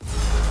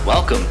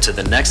Welcome to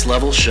the Next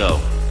Level Show,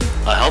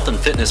 a health and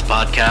fitness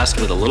podcast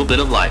with a little bit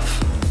of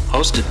life.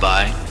 Hosted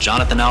by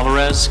Jonathan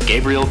Alvarez,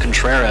 Gabriel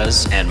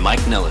Contreras, and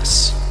Mike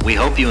Nillis. We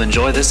hope you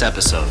enjoy this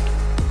episode.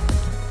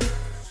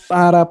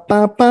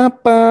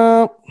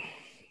 Ba-da-ba-ba-ba.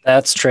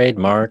 That's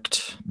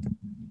trademarked.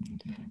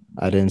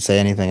 I didn't say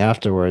anything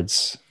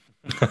afterwards.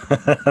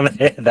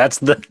 That's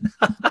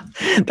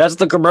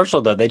the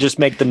commercial though. They just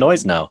make the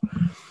noise now.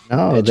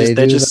 No, they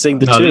just sing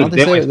the tune.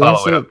 They always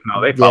follow it up. No,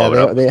 they follow it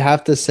up. They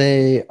have to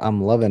say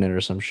 "I'm loving it"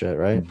 or some shit,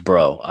 right?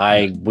 Bro,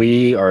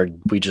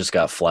 we just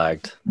got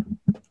flagged.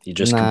 You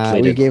just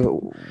completed.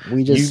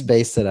 We just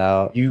spaced it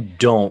out. You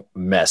don't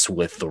mess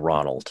with the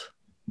Ronald.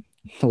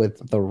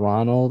 With the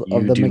Ronald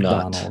of the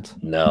McDonald.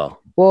 No.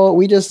 Well,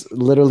 we just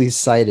literally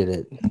cited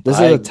it. This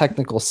is a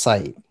technical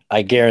site.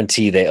 I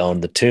guarantee they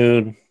own the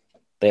tune.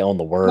 They own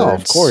the words.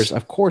 No,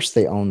 of course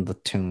they own the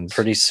tunes.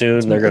 Pretty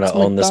soon they're going to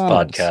own this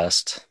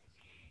podcast.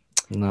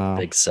 No,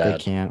 big sad.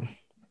 They can't.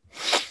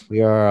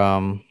 We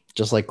are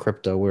just like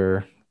crypto.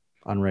 We're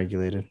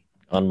unregulated.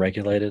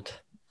 Unregulated.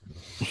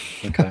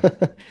 Okay.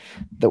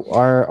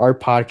 Our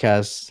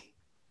podcast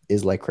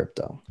is like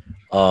crypto.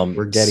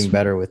 We're getting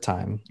better with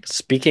time.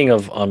 Speaking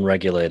of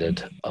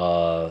unregulated,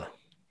 that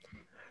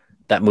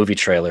movie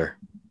trailer.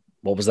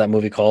 What was that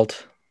movie called,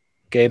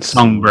 Gabe?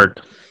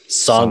 Songbird.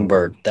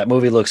 That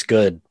movie looks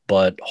good,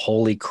 but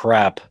holy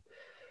crap.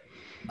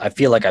 I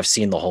feel like I've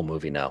seen the whole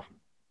movie now.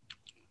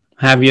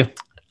 Have you?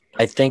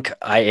 I think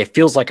it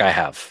feels like I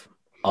have.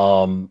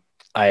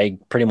 I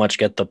pretty much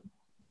get the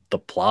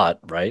plot,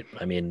 right?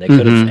 I mean, they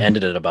could have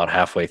ended it about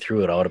halfway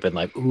through it. I would have been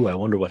like, ooh, I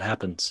wonder what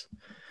happens.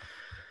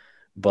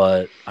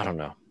 But I don't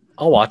know.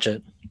 I'll watch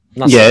it.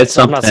 I'm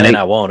not saying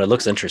I won't. It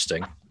looks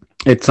interesting.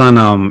 It's on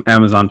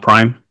Amazon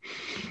Prime.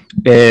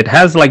 It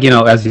has, like,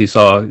 as you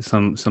saw,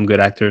 some good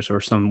actors or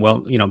some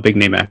big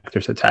name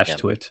actors attached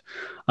to it.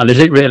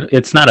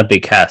 It's not a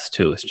big cast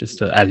too. It's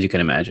just as you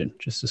can imagine,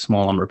 just a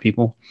small number of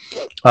people.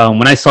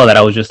 When I saw that,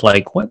 I was just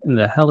like, "What in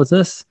the hell is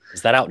this?"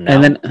 Is that out now?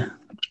 And then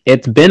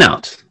it's been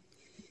out.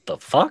 The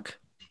fuck?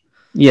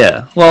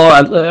 Yeah.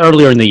 Well,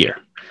 earlier in the year.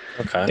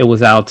 Okay. It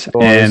was out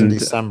in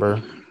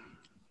December,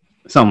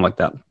 something like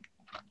that.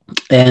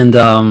 And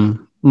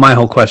my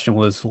whole question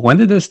was, when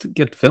did this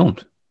get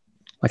filmed?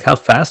 Like, how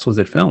fast was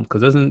it filmed?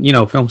 Because doesn't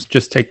films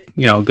just take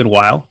a good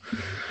while?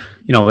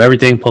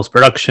 Everything,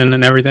 post-production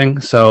and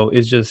everything. So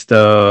it's just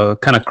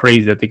kind of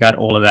crazy that they got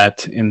all of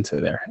that into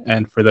there.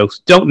 And for those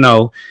who don't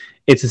know,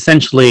 it's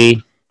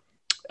essentially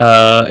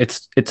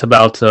it's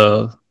about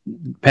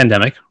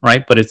pandemic,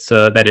 right? But it's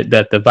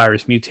that the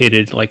virus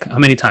mutated, like, how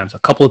many times? A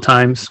couple of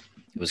times.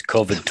 It was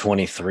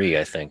COVID-23,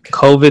 I think.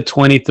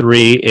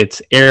 COVID-23.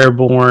 It's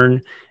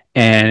airborne,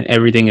 and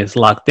everything is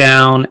locked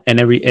down. And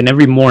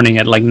every morning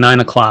at like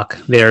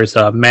 9:00, there's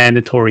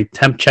mandatory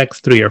temp checks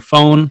through your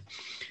phone.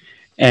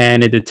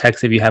 And it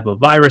detects if you have the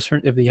virus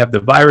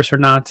or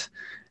not.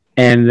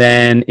 And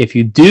then if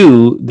you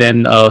do,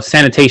 then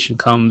sanitation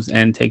comes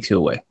and takes you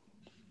away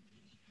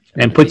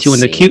and puts you in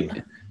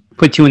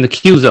the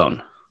queue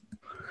zone.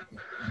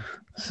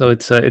 So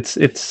it's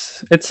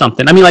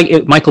something. I mean,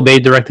 like, Michael Bay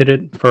directed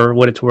it, for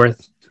what it's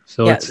worth.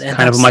 So it's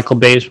kind of a Michael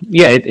Bay.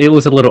 Yeah, it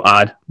was a little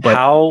odd. But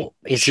how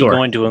is he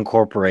going to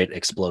incorporate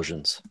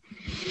explosions?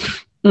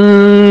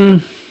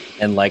 And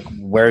like,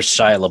 where's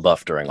Shia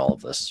LaBeouf during all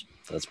of this?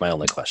 That's my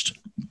only question.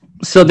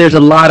 So there's a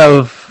lot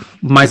of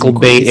Michael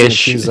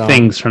Bay-ish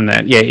things from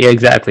that. Yeah,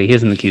 exactly.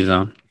 He's in the Q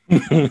zone.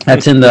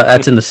 That's in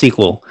the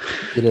sequel.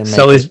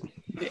 So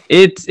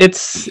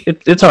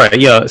it's all right.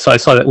 Yeah. So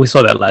we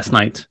saw that last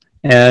night.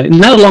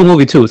 Not a long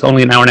movie too. It's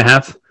only an hour and a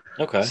half.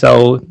 Okay.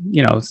 So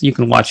you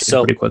can watch it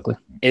pretty quickly.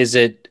 Is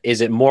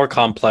it more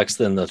complex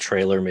than the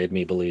trailer made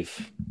me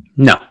believe?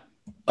 No.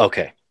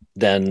 Okay.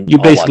 Then you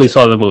basically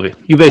saw the movie.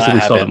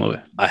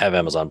 I have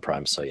Amazon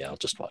Prime, so yeah, I'll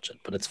just watch it.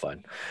 But it's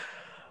fine.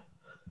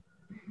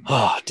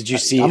 Oh, did you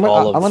see I'm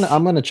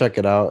gonna check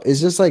it out.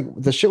 It's just like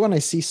the shit when I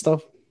see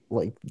stuff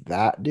like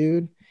that,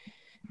 dude.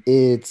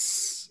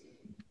 It's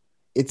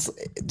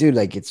dude,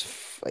 like,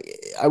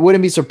 I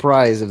wouldn't be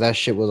surprised if that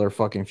shit was our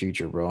fucking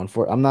future, bro.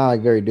 I'm not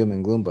like very doom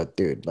and gloom, but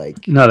dude,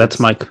 like, no, that's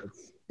Mike.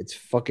 It's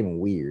fucking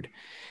weird.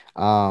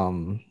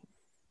 And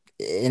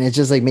it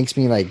just like makes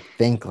me like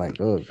think like,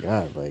 oh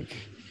god, like,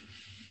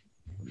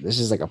 this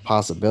is like a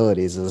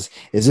possibility. Is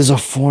this a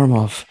form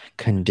of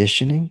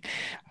conditioning?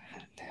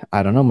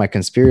 I don't know. My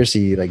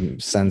conspiracy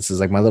senses,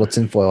 like, my little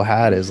tinfoil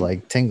hat is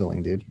like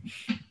tingling, dude.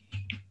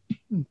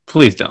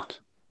 Please don't.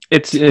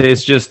 It's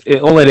just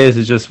all it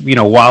is just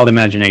wild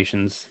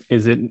imaginations.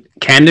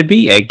 Can it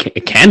be?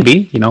 It can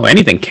be.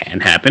 Anything can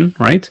happen,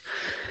 right?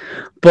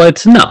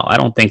 But no, I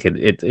don't think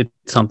it's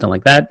something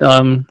like that.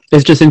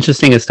 It's just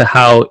interesting as to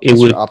how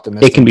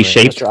it can be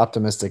shaped. That's your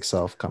optimistic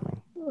self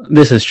coming.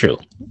 This is true.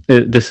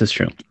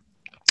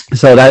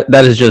 So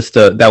that is just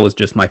that was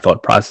just my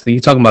thought process. You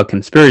talking about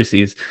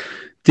conspiracies?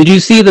 Did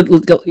you see that?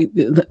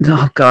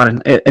 Oh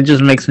God, it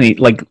just makes me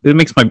it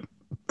makes my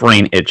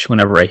brain itch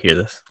whenever I hear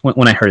this.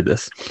 When I heard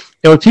this,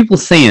 there were people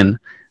saying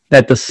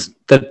that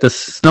the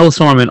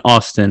snowstorm in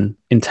Austin,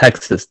 in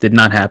Texas, did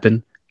not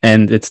happen,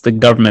 and it's the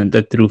government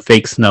that threw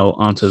fake snow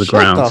onto the Shut the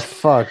ground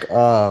fuck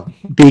up.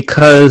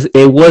 because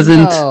it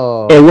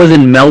No.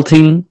 wasn't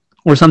melting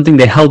or something.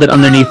 They held it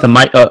underneath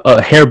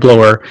a hair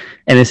blower,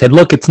 and they said,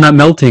 "Look, it's not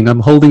melting. I'm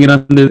holding it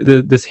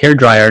under this hair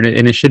dryer,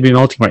 and it should be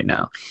melting right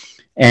now."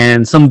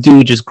 And some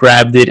dude just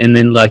grabbed it and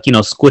then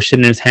squished it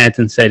in his hands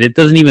and said, "It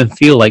doesn't even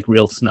feel like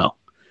real snow."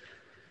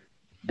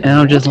 And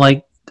I'm just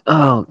like,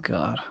 "Oh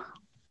god,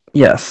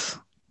 yes,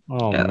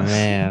 Oh yes."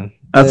 man.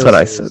 That's what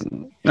I said.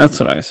 That's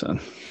what I said.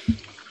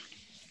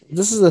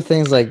 This is the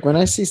things like when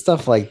I see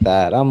stuff like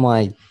that, I'm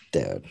like,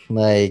 dude,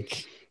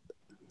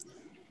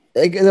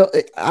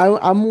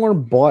 I'm more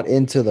bought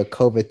into the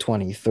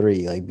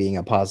COVID-23 like being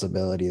a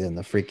possibility than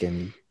the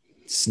freaking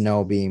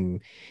snow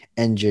being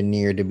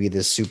engineered to be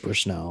this super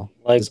snow,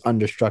 Like, this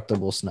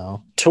indestructible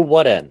snow. to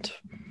what end?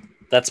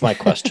 That's my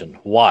question.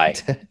 Why?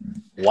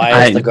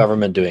 Why is the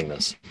government doing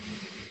this?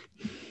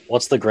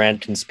 What's the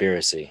grand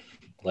conspiracy?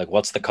 Like,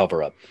 what's the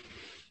cover up?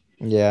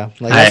 Yeah,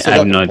 like I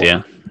have no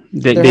idea.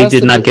 They There has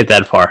did to not be- get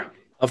that far.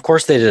 Of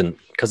course they didn't,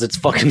 because it's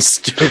fucking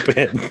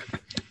stupid.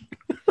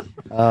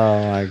 Oh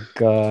my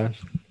god.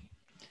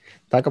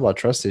 Talk about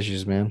trust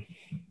issues, man.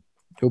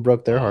 Who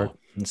broke their heart?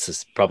 This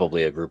is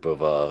probably a group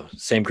of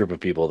same group of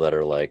people that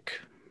are like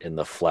in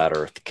the flat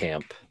Earth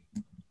camp.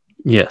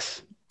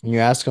 Yes. And you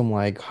ask them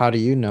like, how do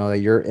you know that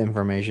your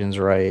information's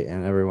right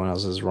and everyone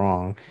else is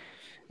wrong?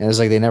 And it's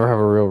like they never have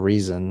a real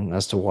reason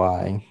as to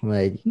why.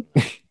 Like,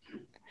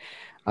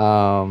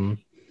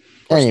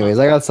 anyways,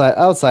 like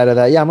outside of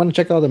that, yeah, I'm gonna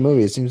check out the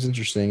movie. It seems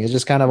interesting. It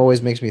just kind of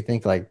always makes me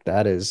think like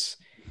that is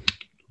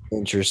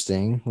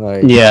interesting.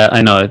 Like, Yeah,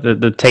 I know.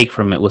 The take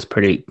from it was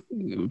pretty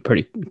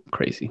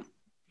crazy.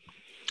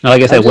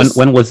 Like I said,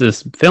 when was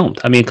this filmed?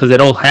 I mean, because it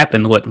all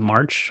happened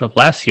March of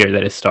last year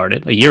that it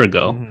started, a year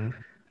ago. Mm-hmm.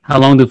 How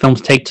long do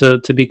films take to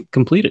be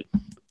completed?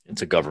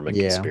 It's a government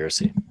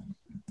conspiracy.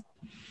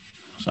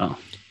 So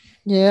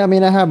yeah, I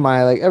mean, I have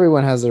my like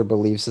everyone has their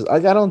beliefs. I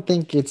don't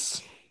think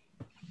it's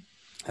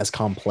as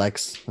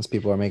complex as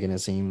people are making it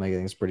seem. Like I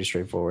think it's pretty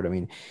straightforward. I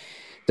mean,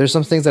 there's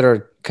some things that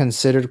are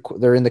considered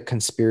they're in the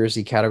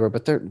conspiracy category,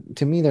 but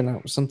to me they're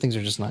not. Some things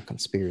are just not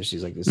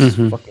conspiracies. Like this is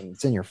fucking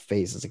it's in your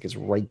face. It's like it's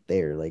right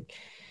there. Like,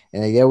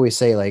 and they always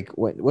say like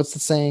what's the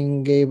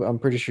saying, Gabe? I'm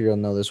pretty sure you'll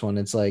know this one.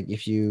 It's like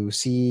if you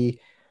see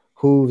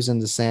hooves in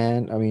the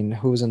sand,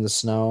 hooves in the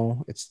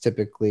snow, it's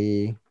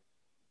typically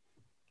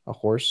a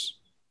horse,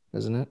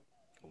 isn't it?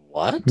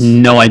 What?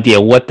 no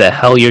idea what the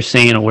hell you're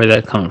saying or where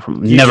that's coming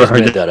from. You Never just heard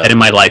made that that in up.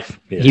 my life.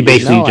 Yeah, He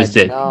basically No, just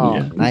did.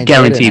 No, I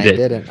Guaranteed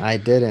didn't. I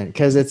didn't.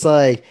 Because it's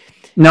like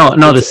No.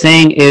 The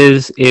saying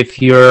is,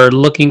 if you're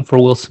looking for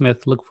Will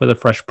Smith, look for the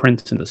Fresh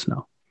Prince in the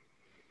snow.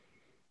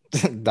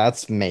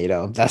 that's made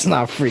up. That's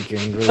not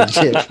freaking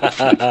legit.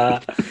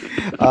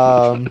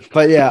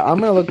 But yeah, I'm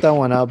gonna look that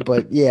one up.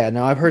 But yeah,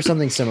 no, I've heard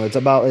something similar. It's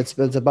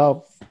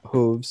about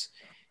hooves.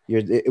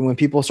 When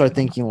people start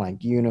thinking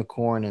like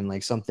unicorn and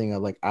like something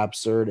of like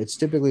absurd, it's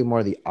typically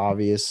more the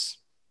obvious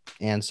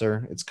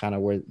answer. It's kind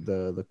of where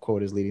the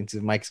quote is leading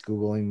to. Mike's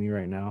Googling me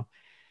right now.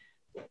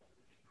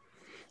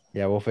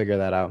 Yeah, we'll figure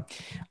that out.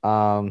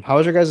 How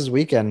was your guys'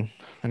 weekend?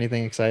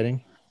 Anything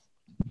exciting?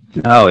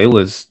 Oh, it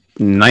was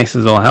nice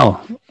as all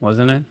hell,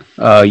 wasn't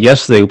it?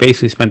 Yesterday, we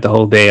basically spent the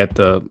whole day at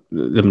the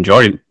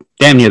majority,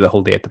 damn near the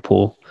whole day at the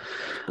pool.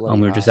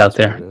 We were just out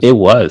there. It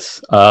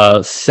was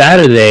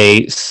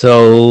Saturday,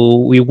 so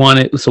we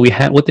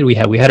had what did we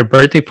have? We had a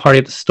birthday party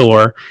at the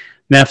store.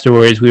 And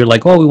afterwards, we were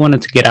like, "Oh, we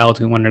wanted to get out.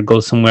 We wanted to go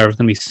somewhere. It was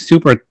gonna be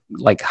super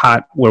like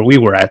hot where we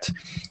were at."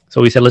 So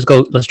we said,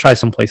 let's try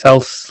someplace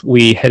else.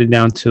 We headed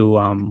down to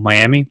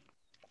Miami.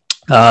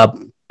 Bad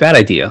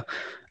idea.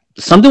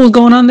 Something was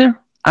going on there.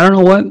 I don't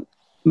know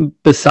what.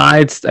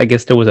 Besides, I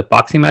guess there was a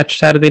boxing match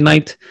Saturday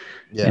night.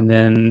 Yeah. And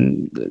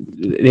then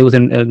it was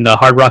in the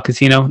Hard Rock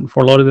Casino in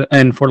Fort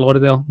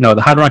Lauderdale. No,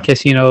 the Hard Rock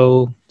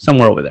Casino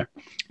somewhere over there.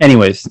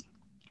 Anyways,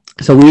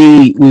 so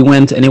we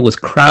went and it was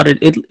crowded.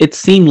 It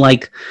seemed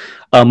like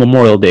a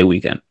Memorial Day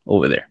weekend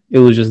over there. It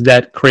was just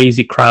that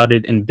crazy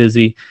crowded and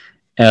busy.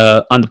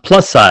 On the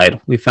plus side,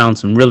 we found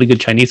some really good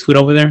Chinese food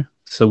over there,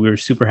 so we were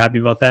super happy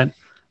about that.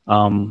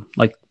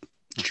 Like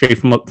straight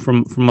from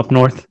up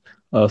north.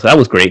 So that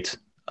was great.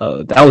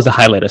 That was the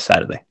highlight of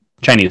Saturday.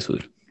 Chinese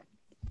food.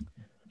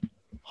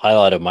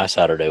 Highlight of my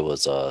Saturday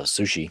was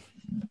sushi.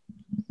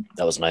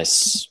 That was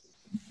nice.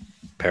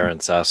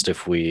 Parents asked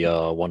if we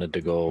wanted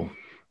to go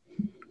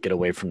get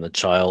away from the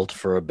child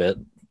for a bit,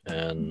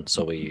 and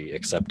so we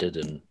accepted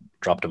and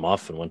dropped him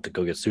off and went to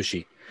go get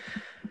sushi,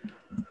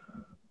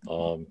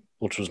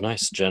 which was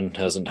nice. Jen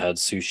hasn't had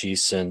sushi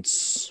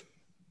since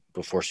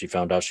before she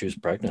found out she was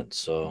pregnant,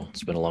 so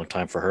it's been a long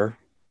time for her.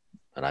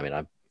 And I mean,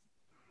 I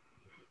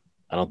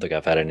don't think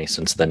I've had any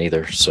since then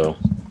either, so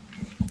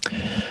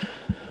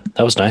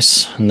that was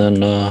nice. And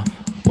then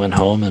went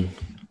home and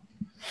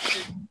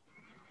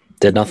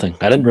did nothing.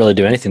 I didn't really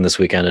do anything this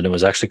weekend, and it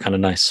was actually kind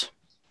of nice.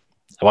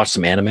 I watched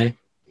some anime,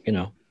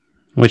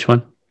 Which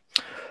one?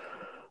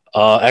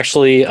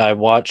 Actually, I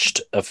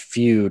watched a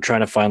few,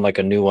 trying to find like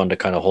a new one to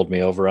kind of hold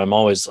me over.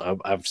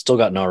 I've still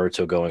got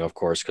Naruto going, of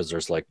course, because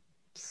there's like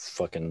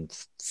fucking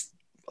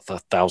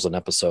 1,000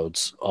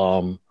 episodes.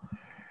 I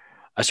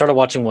started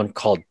watching one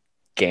called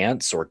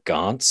Gantz or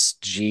Gantz,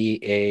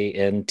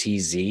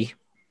 Gantz.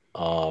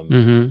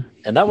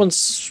 And that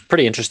one's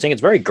pretty interesting.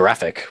 It's very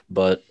graphic,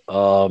 but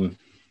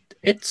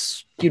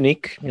it's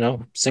unique,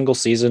 single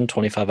season,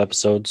 25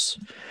 episodes.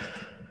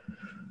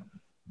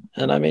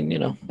 And I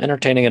mean,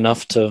 entertaining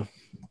enough to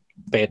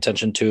pay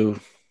attention to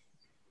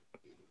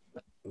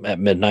at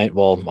midnight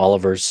while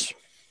Oliver's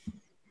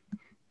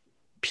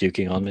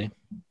puking on me.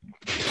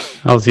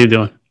 How's he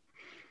doing?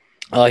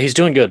 He's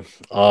doing good.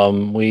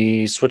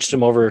 We switched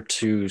him over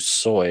to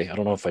soy. I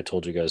don't know if I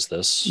told you guys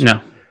this.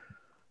 No.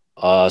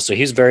 So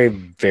he's very,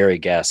 very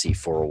gassy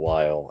for a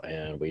while,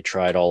 and we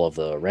tried all of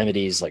the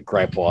remedies like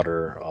gripe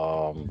water,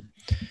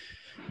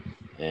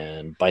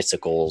 and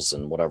bicycles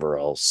and whatever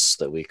else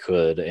that we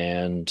could,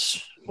 and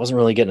wasn't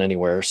really getting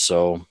anywhere.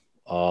 So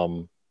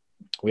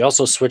we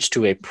also switched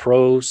to a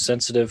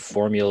pro-sensitive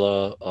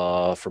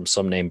formula from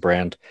some name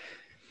brand,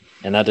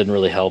 and that didn't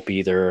really help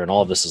either. And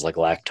all of this is like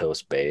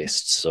lactose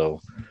based.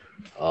 So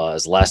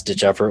as a last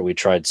ditch effort, we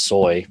tried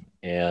soy,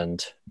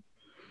 and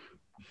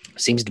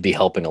seems to be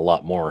helping a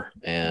lot more.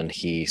 And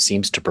he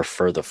seems to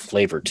prefer the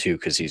flavor too,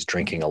 because he's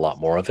drinking a lot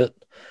more of it.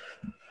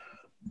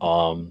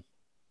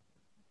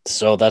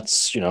 So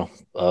that's,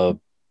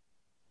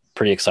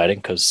 pretty exciting,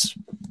 because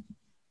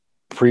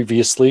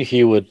previously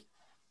he would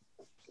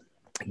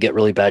get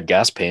really bad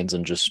gas pains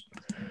and just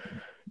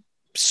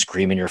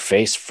scream in your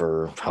face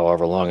for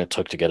however long it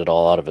took to get it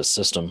all out of his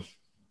system.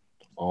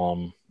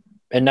 And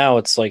now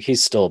it's like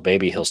he's still a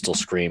baby, he'll still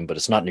scream, but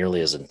it's not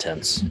nearly as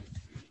intense.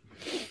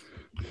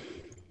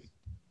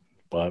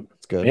 But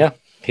It's good. Yeah,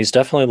 he's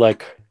definitely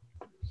like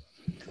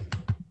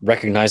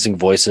recognizing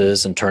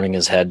voices and turning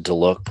his head to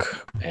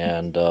look.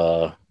 And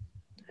I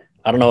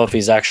don't know if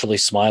he's actually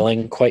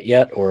smiling quite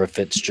yet or if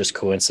it's just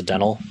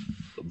coincidental,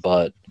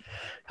 but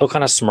he'll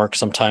kind of smirk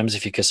sometimes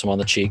if you kiss him on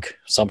the cheek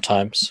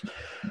sometimes.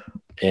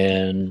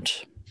 And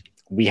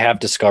we have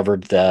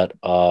discovered that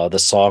the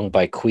song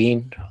by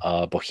Queen,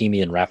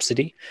 Bohemian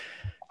Rhapsody,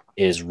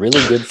 is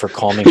really good for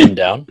calming him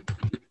down.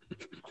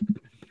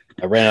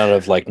 I ran out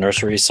of like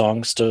nursery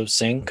songs to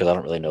sing because I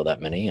don't really know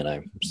that many, and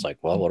I was like,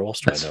 "Well, what else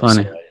do That's I know?"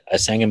 funny. So I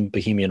sang him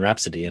Bohemian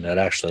Rhapsody, and it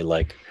actually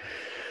like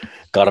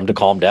got him to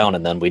calm down.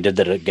 And then we did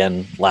that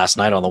again last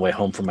night on the way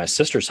home from my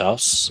sister's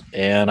house,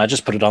 and I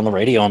just put it on the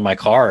radio in my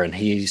car, and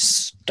he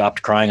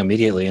stopped crying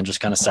immediately and just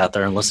kind of sat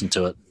there and listened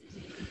to it.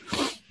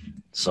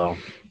 So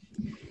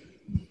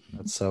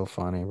That's so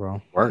funny, bro.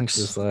 Works.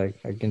 It's just like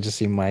I can just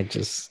see Mike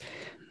just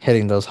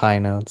hitting those high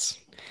notes.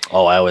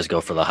 Oh, I always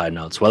go for the high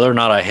notes, whether or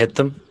not I hit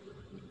them.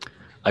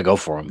 I go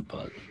for them,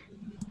 but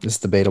It's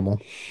debatable.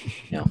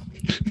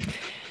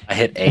 I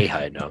hit a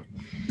high note.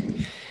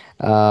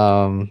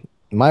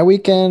 My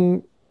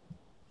weekend,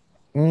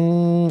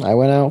 I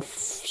went out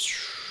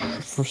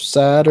for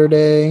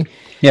Saturday.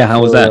 Yeah,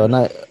 how was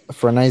that?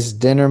 For a nice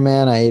dinner,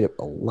 man. I ate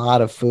a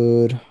lot of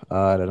food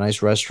at a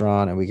nice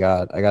restaurant, and I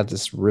got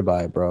this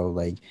ribeye, bro,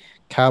 like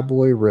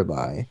cowboy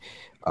ribeye.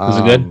 Was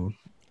it good?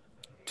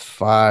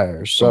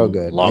 Fire, so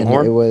good.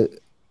 Longhorn?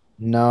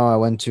 No, I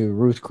went to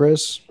Ruth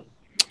Chris.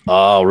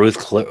 Oh, Ruth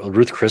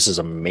Chris is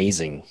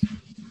amazing.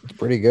 It's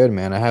pretty good,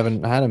 man. I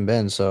hadn't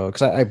been, so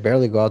because I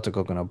barely go out to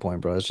Coconut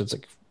Point, bro. It's just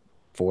like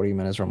 40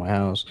 minutes from my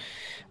house.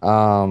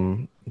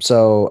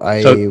 So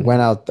I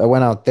went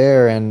out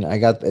there, and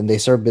they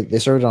served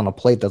it on a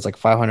plate that's like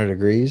 500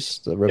 degrees,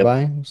 the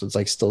ribeye. Yep. So it's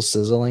like still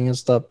sizzling and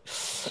stuff.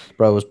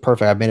 Bro, it was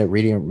perfect. I made it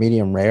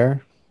medium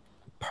rare.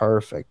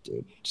 Perfect,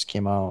 dude. Just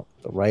came out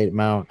the right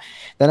amount.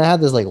 Then I had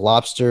this like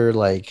lobster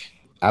like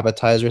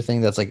appetizer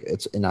thing that's like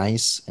it's in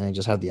ice, and I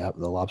just have the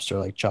lobster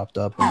like chopped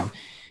up, and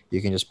you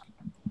can just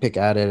pick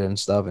at it and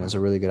stuff, and it's a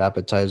really good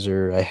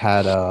appetizer. I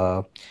had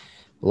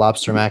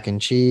lobster mac and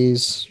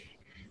cheese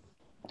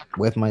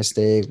with my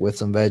steak with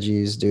some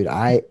veggies, dude.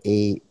 I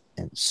ate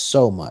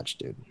so much,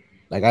 dude.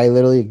 Like I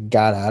literally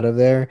got out of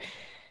there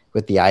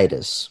with the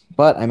itis,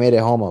 but I made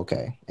it home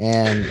okay,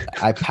 and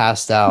I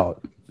passed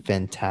out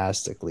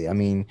fantastically. I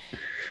mean,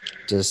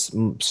 just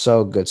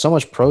so good, so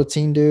much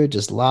protein, dude.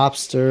 Just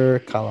lobster,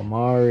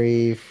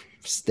 calamari,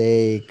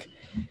 steak,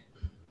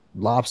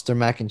 lobster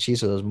mac and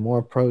cheese. So there's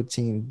more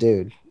protein,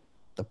 dude.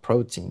 The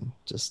protein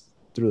just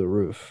through the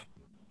roof.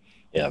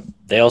 Yeah,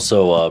 they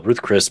also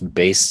Ruth Chris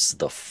bastes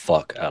the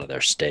fuck out of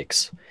their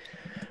steaks,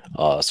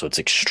 so it's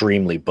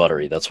extremely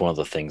buttery. That's one of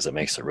the things that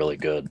makes it really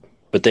good.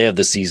 But they have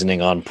the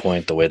seasoning on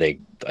point. The way they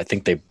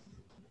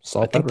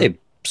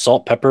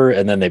salt, pepper,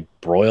 and then they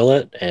broil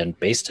it and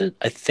baste it.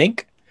 I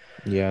think.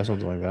 Yeah,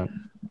 something like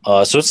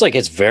that. So it's like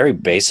it's very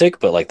basic,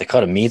 but like the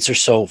cut of meats are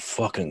so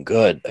fucking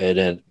good,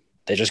 and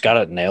they just got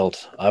it nailed.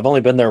 I've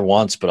only been there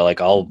once, but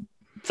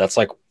that's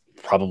like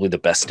probably the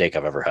best steak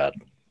I've ever had.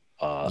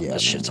 That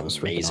shit's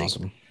amazing.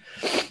 Awesome.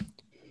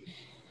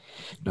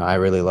 No, I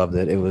really loved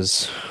it. It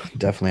was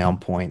definitely on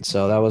point.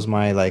 So that was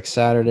my like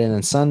Saturday, and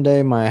then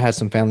Sunday, I had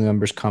some family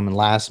members come in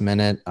last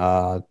minute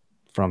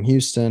from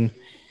Houston.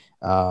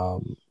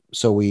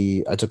 So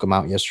I took them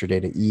out yesterday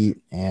to eat,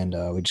 and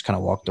we just kind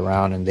of walked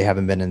around, and they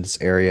haven't been in this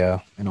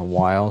area in a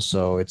while,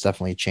 so it's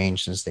definitely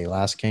changed since they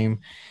last came.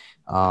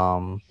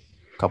 A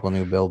couple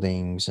new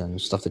buildings and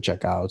stuff to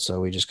check out.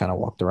 So we just kind of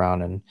walked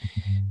around and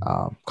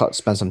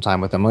spend some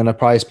time with them. I'm gonna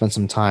probably spend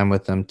some time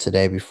with them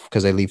today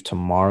because they leave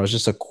tomorrow. It's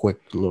just a quick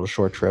little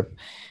short trip,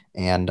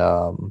 and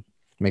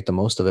make the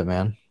most of it,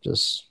 man.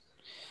 Just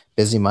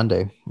busy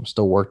Monday. I'm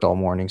still worked all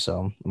morning,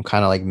 so I'm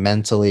kind of like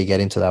mentally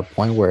getting to that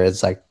point where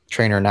it's like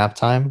trainer nap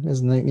time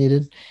isn't it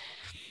needed.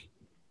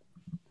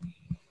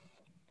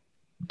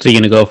 So you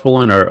gonna go for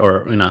one,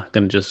 or you know,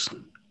 gonna just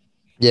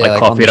Yeah, like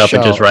like on coffee the it up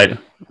and just show. write?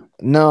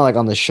 No, like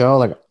on the show,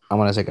 like I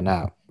want to take a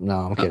nap. No,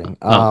 I'm kidding.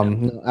 Okay.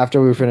 No,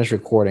 after we finish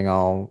recording,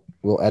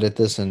 we'll edit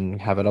this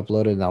and have it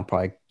uploaded, and I'll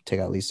probably take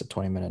at least a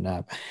 20-minute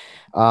nap.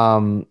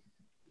 Um,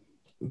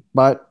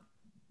 but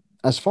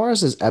as far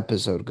as this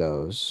episode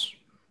goes,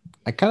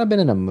 I kind of been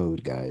in a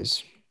mood,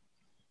 guys.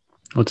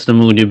 What's the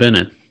mood you've been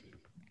in?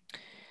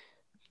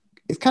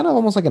 It's kind of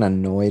almost like an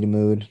annoyed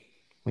mood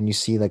when you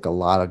see like a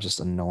lot of just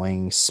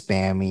annoying,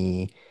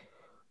 spammy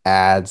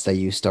ads that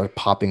you start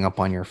popping up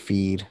on your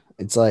feed.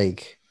 It's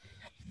like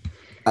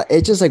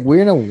it's just like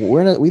we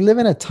live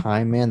in a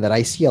time, man, that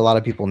I see a lot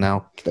of people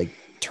now like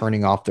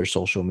turning off their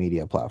social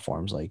media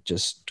platforms, like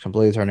just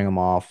completely turning them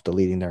off,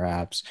 deleting their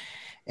apps.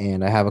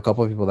 And I have a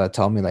couple of people that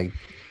tell me like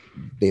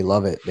they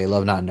love it. They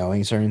love not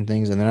knowing certain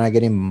things, and they're not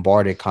getting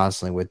bombarded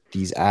constantly with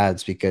these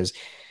ads because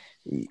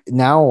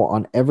now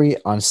on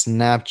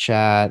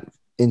Snapchat,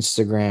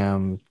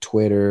 Instagram,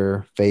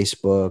 Twitter,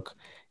 Facebook,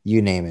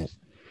 you name it,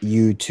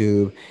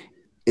 YouTube,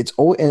 it's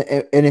always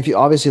and if you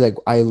obviously like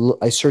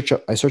I search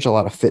a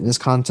lot of fitness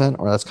content,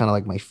 or that's kind of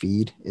like my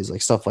feed is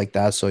like stuff like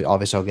that, so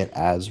obviously I'll get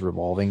ads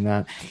revolving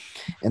that.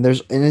 And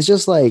it's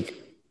just like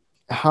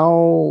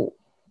how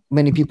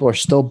many people are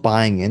still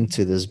buying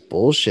into this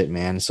bullshit,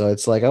 man. So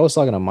it's like I was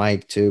talking to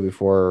Mike too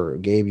before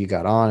Gabe you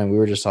got on, and we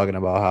were just talking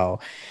about how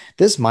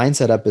this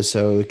mindset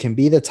episode can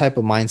be the type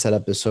of mindset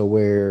episode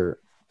where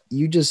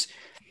you just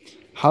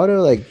how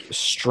to like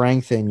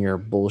strengthen your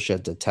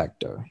bullshit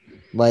detector,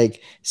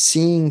 like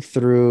seeing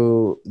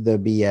through the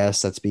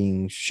BS that's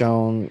being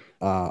shown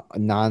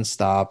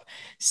nonstop,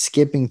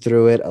 skipping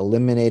through it,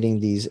 eliminating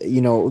these,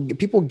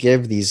 people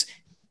give these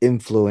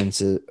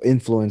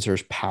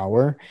influencers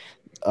power,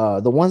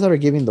 the ones that are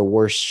giving the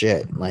worst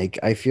shit. Like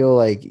I feel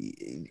like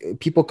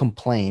people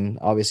complain,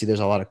 obviously there's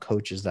a lot of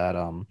coaches that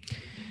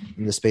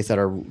in the space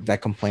that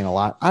complain a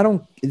lot. I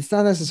don't, it's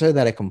not necessarily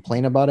that I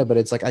complain about it, but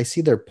it's like I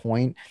see their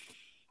point,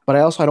 but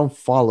I don't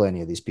follow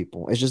any of these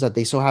people. It's just that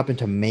they so happen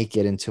to make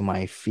it into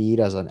my feed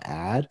as an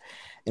ad.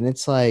 And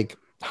it's like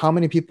how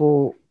many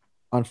people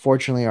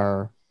unfortunately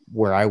are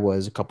where I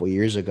was a couple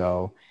years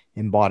ago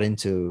and bought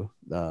into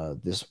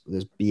this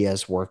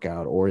BS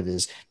workout or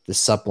this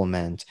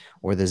supplement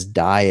or this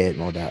diet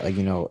and all that. Like,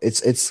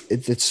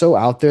 it's so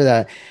out there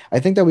that I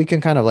think that we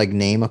can kind of like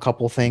name a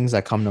couple things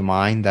that come to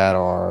mind that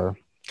are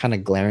kind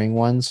of glaring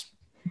ones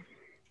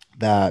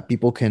that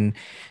people can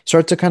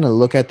start to kind of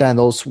look at that, and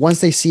those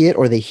once they see it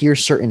or they hear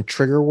certain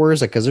trigger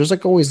words, like because there's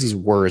like always these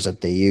words that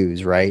they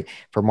use, right,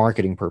 for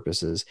marketing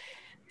purposes.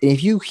 And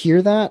if you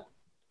hear that,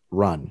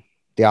 run.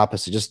 The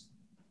opposite, just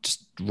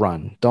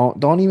run.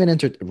 Don't even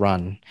enter,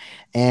 run.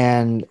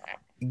 And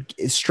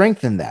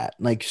strengthen that,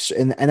 like,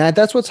 and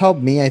that's what's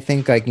helped me. I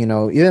think, like,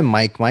 even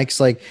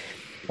Mike's like,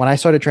 when I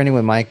started training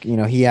with Mike,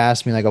 he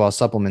asked me like about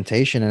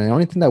supplementation, and the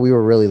only thing that we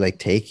were really like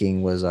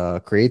taking was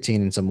creatine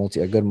and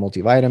a good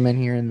multivitamin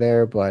here and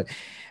there, but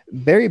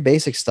very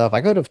basic stuff. I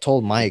could have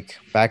told Mike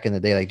back in the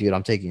day, like, dude,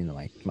 I'm taking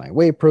like my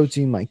whey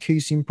protein, my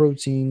casein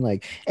protein,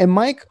 like, and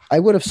Mike, I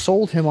would have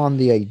sold him on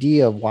the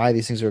idea of why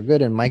these things are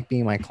good, and Mike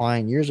being my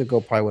client years ago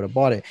probably would have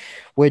bought it,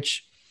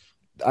 which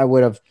I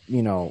would have,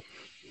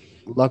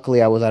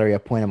 luckily I was at a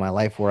point in my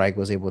life where I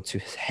was able to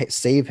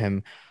save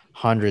him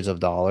hundreds of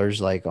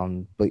dollars like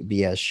on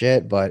BS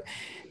shit, but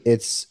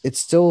it's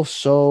still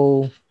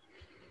so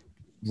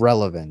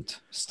relevant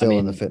I still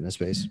in the mean, fitness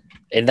space.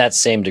 in that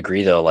same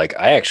degree though, like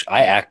I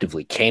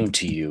actively came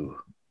to you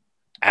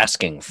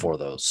asking for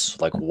those,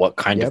 like what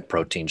kind of Yep.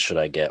 protein should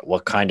I get,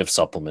 what kind of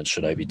supplements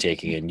should I be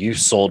taking, and you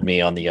sold me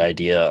on the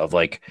idea of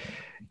like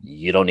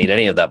you don't need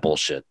any of that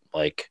bullshit.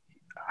 Like,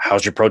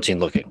 how's your protein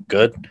looking?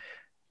 Good.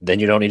 Then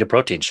you don't need a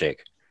protein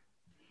shake.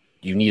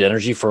 You need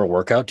energy for a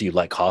workout. Do you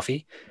like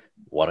coffee?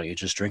 Why don't you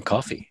just drink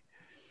coffee?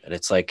 And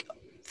it's like,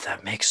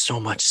 that makes so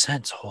much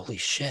sense. Holy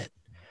shit.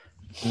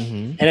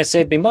 Mm-hmm. And it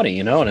saved me money,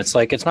 and it's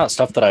like, it's not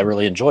stuff that I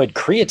really enjoyed.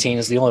 Creatine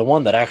is the only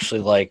one that actually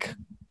like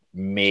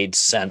made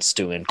sense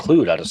to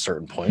include at a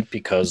certain point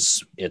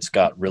because it's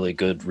got really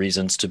good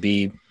reasons to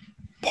be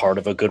part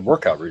of a good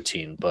workout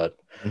routine. But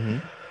Mm-hmm.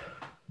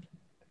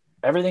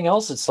 everything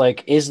else, it's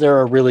like, is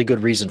there a really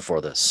good reason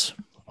for this?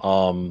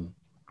 And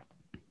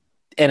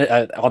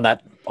on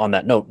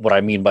that note, what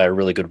I mean by a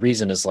really good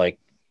reason is like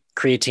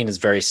creatine is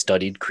very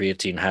studied.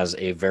 Creatine has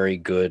a very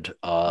good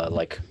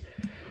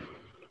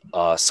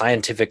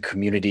scientific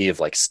community of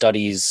like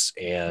studies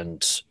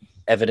and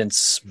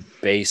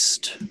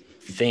evidence-based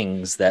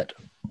things that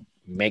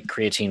make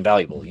creatine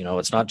valuable. You know,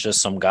 it's not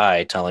just some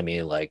guy telling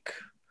me like,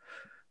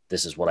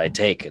 this is what I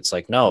take. It's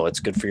like, no, it's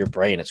good for your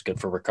brain. It's good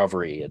for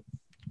recovery.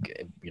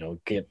 You know,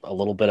 get a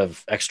little bit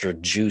of extra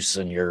juice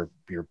in your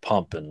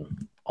pump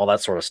and all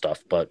that sort of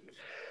stuff. But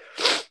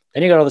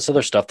then you got all this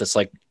other stuff that's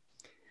like,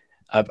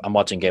 I'm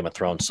watching Game of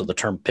Thrones, so the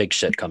term pig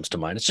shit comes to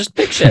mind. It's just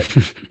pig shit.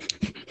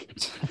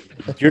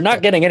 You're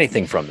not getting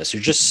anything from this.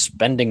 You're just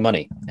spending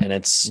money, and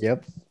it's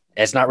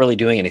not really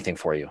doing anything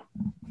for you.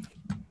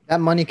 That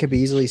money could be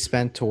easily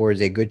spent towards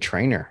a good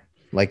trainer.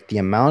 Like the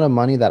amount of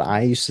money that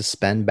I used to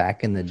spend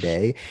back in the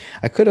day,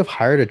 I could have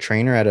hired a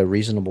trainer at a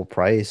reasonable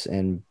price,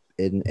 and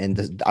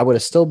I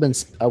was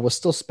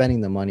still spending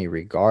the money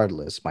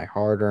regardless, my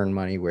hard-earned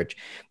money, which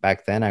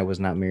back then I was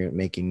not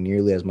making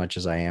nearly as much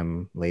as I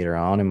am later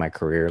on in my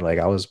career. Like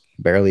I was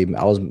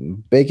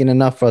making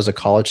enough as a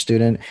college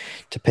student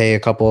to pay a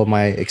couple of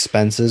my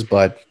expenses,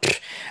 but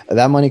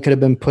that money could have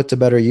been put to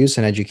better use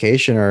in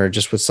education or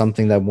just with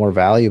something that more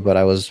value. But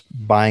I was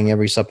buying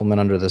every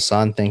supplement under the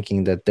sun,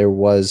 thinking that there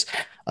was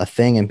a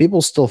thing, and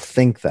people still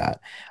think that.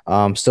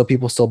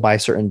 People still buy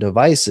certain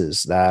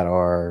devices that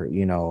are,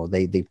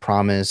 they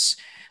promise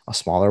a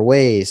smaller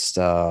waist.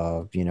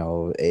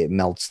 It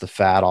melts the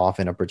fat off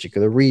in a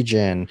particular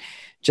region.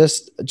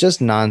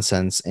 Just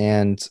nonsense.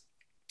 And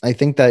I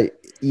think that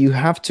you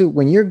have to,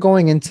 when you're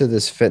going into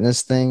this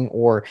fitness thing,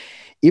 or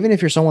even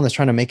if you're someone that's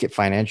trying to make it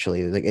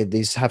financially, like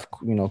these have,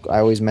 I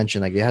always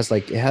mention, like it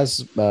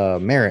has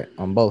merit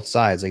on both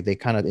sides. Like they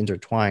kind of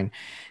intertwine.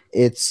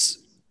 It's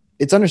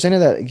understanding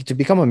that to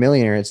become a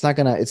millionaire, it's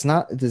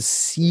not the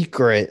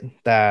secret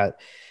that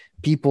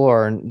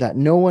that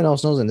no one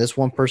else knows, and this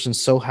one person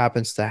so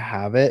happens to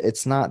have it.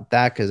 It's not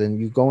that, because then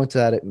you go into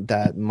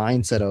that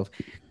mindset of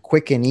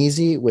quick and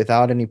easy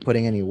without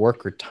putting any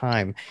work or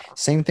time.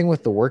 Same thing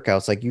with the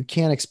workouts. Like you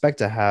can't expect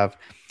to have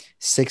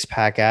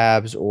 6-pack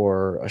abs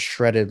or a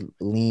shredded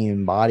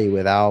lean body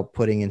without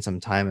putting in some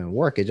time and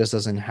work. It just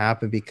doesn't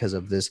happen because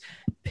of this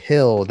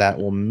pill that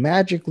will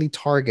magically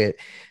target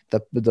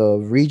the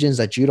regions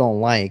that you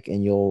don't like,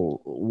 and you'll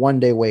one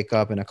day wake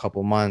up in a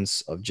couple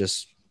months of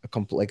just a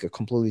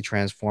completely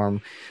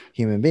transformed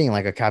human being,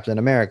 like a Captain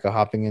America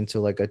hopping into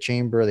like a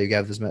chamber. They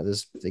give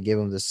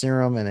him this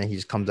serum, and then he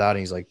just comes out and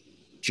he's like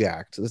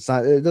jacked.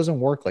 It doesn't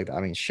work like that.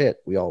 I mean,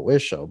 shit, we all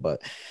wish so,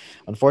 but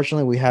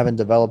unfortunately we haven't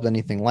developed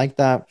anything like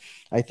that.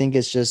 I think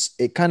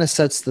it kind of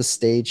sets the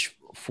stage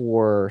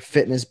for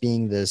fitness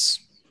being this,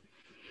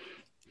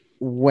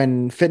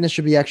 when fitness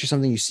should be actually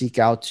something you seek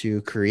out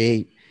to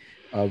create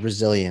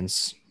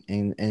resilience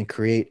and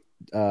create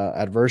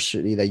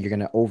adversity that you're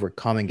going to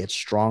overcome and get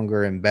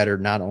stronger and better,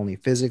 not only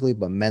physically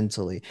but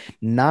mentally.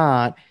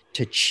 Not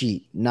to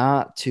cheat,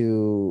 not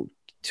to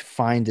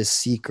find a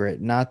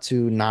secret, not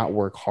to not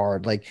work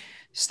hard. Like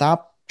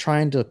stop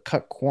trying to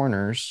cut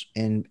corners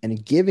and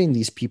giving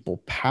these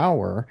people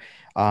power.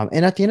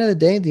 And at the end of the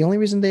day, the only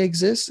reason they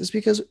exist is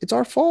because it's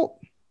our fault.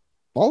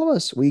 All of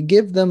us, we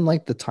give them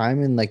like the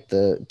time and like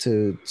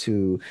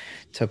to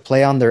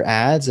play on their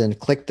ads and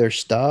click their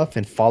stuff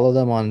and follow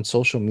them on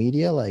social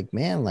media. Like,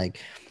 man, like,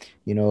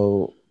 and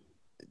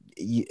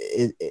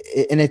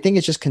I think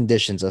it just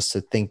conditions us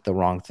to think the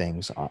wrong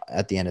things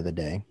at the end of the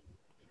day.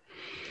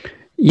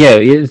 Yeah,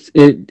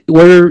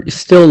 we're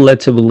still led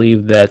to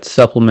believe that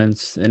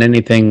supplements and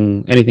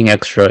anything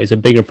extra is a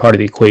bigger part of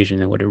the equation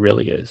than what it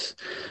really is.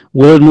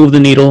 Will it move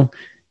the needle?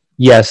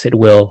 Yes, it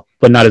will,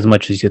 but not as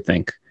much as you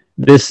think.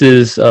 This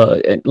is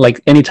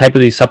like any type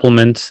of these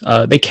supplements,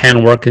 they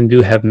can work and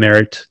do have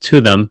merit to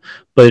them,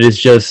 but it's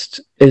just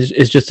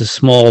a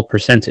small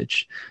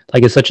percentage.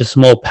 Like it's such a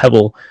small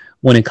pebble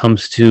when it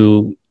comes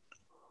to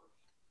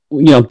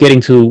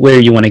getting to where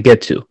you want to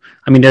get to.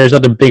 I mean, there's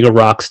other bigger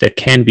rocks that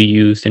can be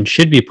used and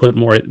should be put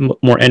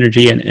more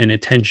energy and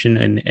attention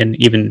and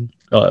even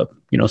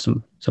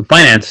some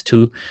finance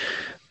to,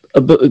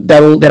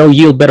 that'll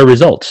yield better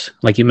results.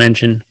 Like you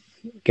mentioned,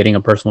 getting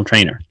a personal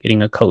trainer,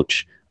 getting a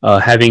coach.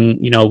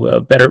 Having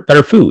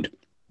better food,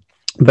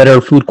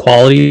 better food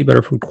quality,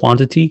 better food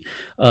quantity,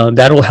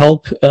 that'll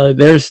help.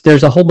 There's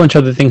a whole bunch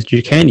of other things that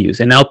you can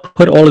use, and I'll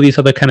put all of these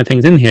other kind of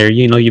things in here.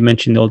 You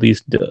mentioned all these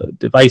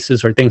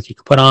devices or things you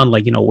can put on,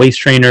 like waist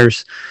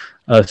trainers,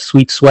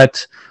 sweet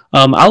sweat.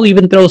 I'll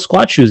even throw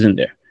squat shoes in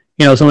there.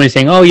 Somebody's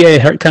saying, "Oh yeah,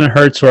 it kind of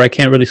hurts," or "I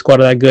can't really squat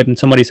that good," and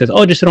somebody says,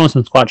 "Oh, just throw on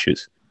some squat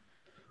shoes."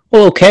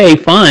 Well, okay,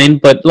 fine,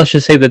 but let's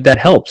just say that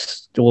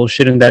helps. Well,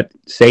 shouldn't that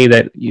say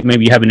that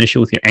maybe you have an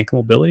issue with your ankle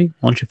mobility?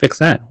 Why don't you fix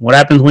that? What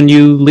happens when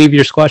you leave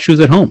your squat shoes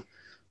at home?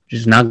 You're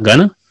just not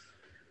gonna?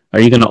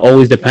 Are you gonna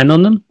always depend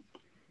on them?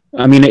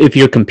 I mean, if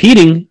you're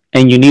competing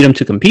and you need them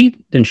to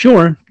compete, then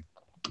sure.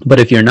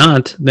 But if you're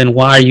not, then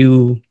why are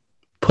you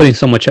putting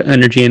so much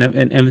energy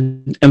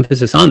and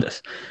emphasis on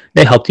this?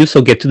 They helped you,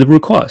 so get to the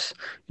root cause.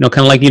 Kind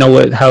of like,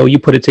 how you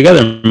put it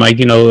together, Mike.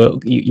 You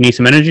need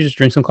some energy, just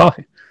drink some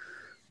coffee.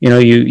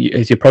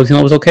 Is your protein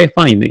levels okay?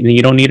 Fine.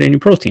 You don't need any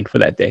protein for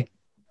that day.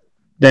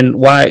 Then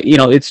why?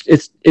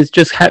 It's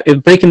just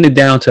breaking it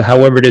down to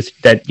however it is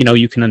that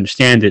you can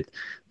understand it,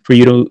 for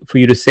you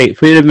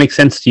to make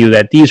sense to you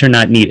that these are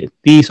not needed.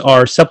 These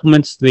are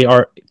supplements. They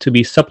are to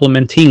be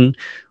supplementing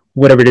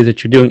whatever it is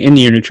that you're doing in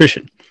your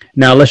nutrition.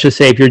 Now, let's just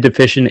say if you're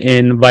deficient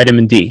in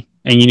vitamin D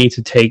and you need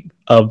to take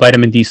a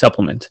vitamin D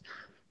supplement,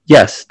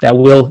 yes, that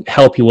will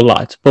help you a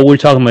lot. But we're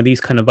talking about these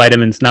kind of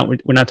vitamins. Not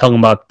we're not talking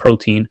about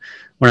protein.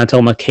 We're not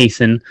talking about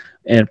casein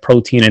and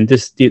protein and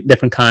this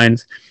different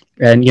kinds.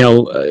 And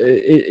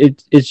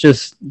it's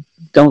just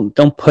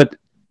don't put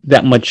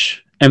that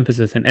much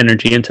emphasis and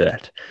energy into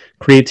that.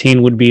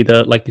 Creatine would be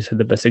the, like you said,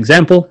 the best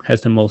example.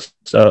 Has the most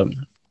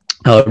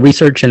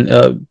research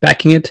and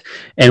backing it.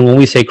 And when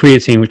we say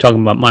creatine, we're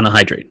talking about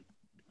monohydrate.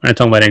 We're not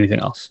talking about anything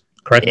else.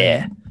 Correct?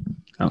 Yeah.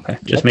 Okay,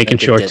 just making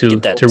sure Get to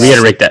that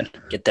reiterate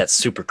that. Get that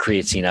super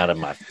creatine out of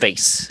my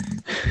face.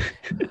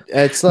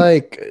 It's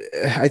like,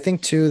 I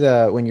think too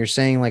that when you're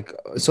saying like,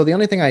 so the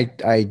only thing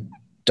I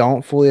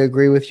don't fully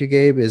agree with you,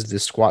 Gabe, is the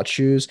squat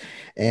shoes,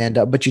 and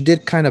but you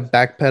did kind of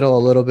backpedal a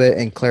little bit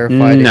and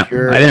clarified No, if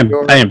you're, I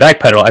didn't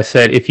backpedal. I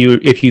said if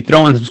you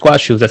throw on some squat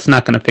shoes, that's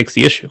not going to fix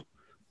the issue.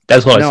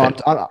 That's what I no,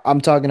 said.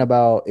 I'm talking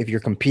about if you're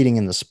competing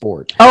in the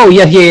sport. Oh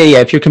yeah.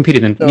 If you're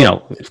competing, then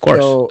of course.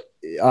 So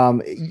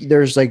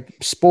there's like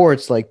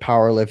sports like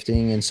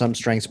powerlifting and some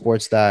strength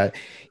sports that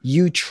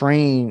you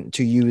train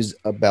to use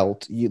a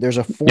belt. There's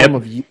a form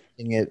of using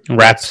it.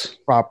 Wraps.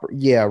 Proper.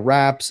 Yeah,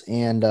 wraps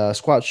and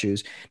squat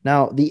shoes.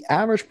 Now, the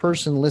average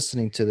person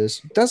listening to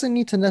this doesn't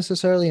need to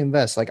necessarily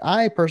invest. Like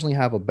I personally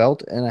have a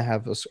belt and I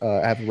have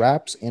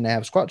wraps and I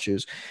have squat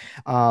shoes.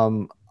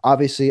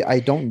 Obviously,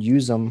 I don't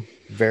use them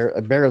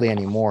barely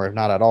anymore, if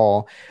not at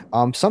all.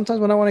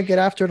 Sometimes when I want to get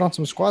after it on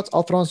some squats,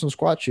 I'll throw on some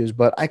squat shoes,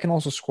 but I can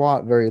also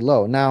squat very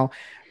low. Now,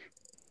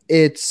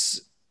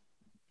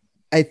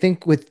 I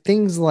think with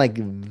things like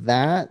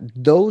that,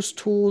 those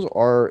tools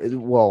are,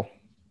 well,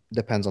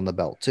 depends on the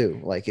belt too.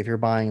 Like if you're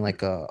buying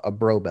like a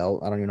bro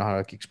belt, I don't even know how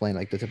to explain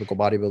like the typical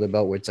bodybuilder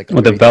belt where it's like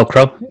with the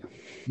Velcro.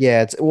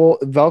 Yeah,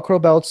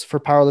 Velcro belts for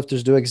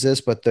powerlifters do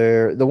exist, but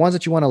they're the ones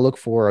that you want to look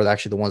for are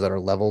actually the ones that are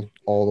leveled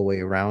all the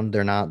way around.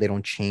 They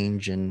don't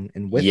change in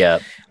width. Yeah.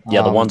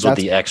 The ones with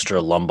the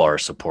extra lumbar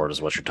support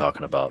is what you're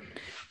talking about.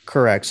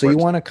 Correct. So you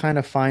want to kind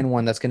of find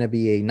one that's going to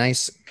be a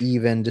nice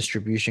even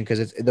distribution, because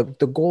it's the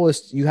goal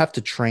is you have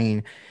to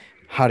train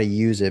how to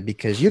use it,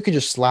 because you can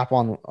just slap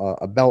on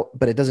a belt,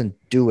 but it doesn't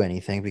do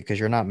anything because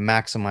you're not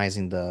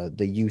maximizing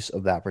the use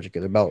of that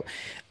particular belt.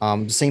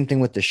 Same thing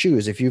with the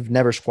shoes. If you've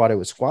never squatted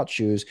with squat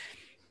shoes,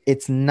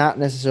 it's not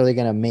necessarily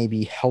going to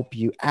maybe help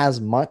you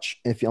as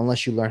much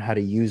unless you learn how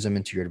to use them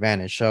into your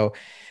advantage. So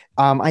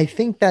I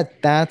think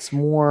that's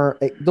more,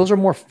 those are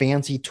more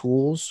fancy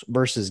tools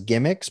versus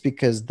gimmicks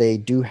because they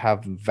do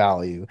have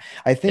value.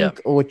 I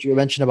think what you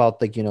mentioned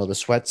about like, the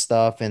sweat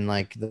stuff and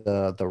like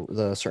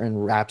the certain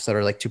wraps that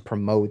are like to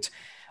promote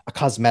a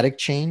cosmetic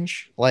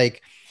change,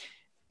 like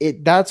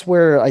that's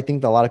where I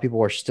think a lot of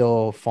people are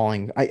still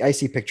falling. I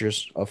see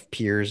pictures of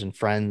peers and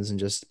friends and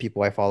just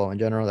people I follow in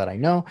general that I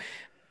know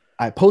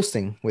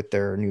posting with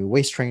their new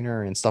waist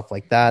trainer and stuff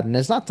like that. And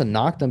it's not to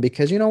knock them,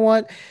 because you know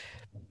what?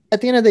 At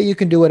the end of the day, you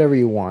can do whatever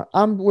you want.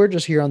 We're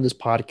just here on this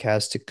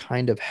podcast to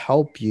kind of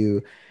help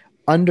you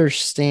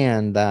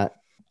understand that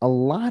a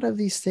lot of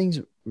these things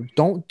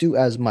don't do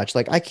as much.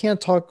 Like I can't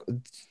talk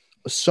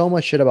so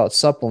much shit about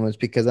supplements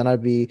because then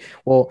I'd be,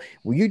 well,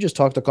 you just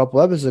talked a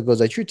couple episodes ago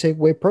that you take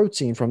whey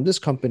protein from this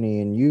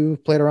company and you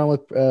played around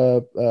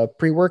with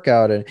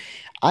pre-workout, and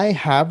I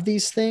have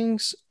these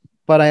things.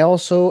 But I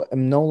also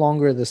am no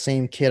longer the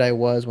same kid I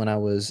was when I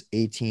was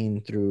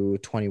 18 through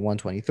 21,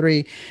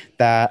 23,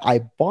 that I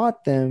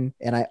bought them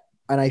and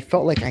I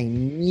felt like I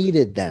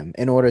needed them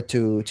in order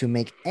to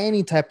make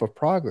any type of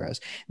progress.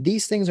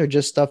 These things are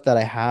just stuff that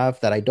I have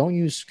that I don't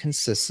use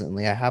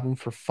consistently. I have them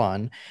for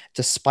fun,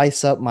 to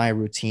spice up my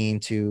routine,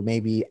 to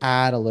maybe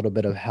add a little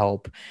bit of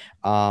help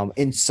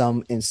in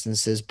some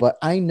instances. But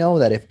I know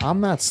that if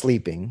I'm not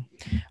sleeping,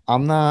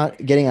 I'm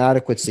not getting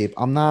adequate sleep,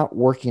 I'm not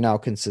working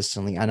out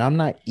consistently, and I'm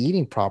not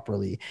eating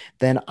properly,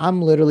 then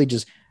I'm literally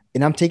just,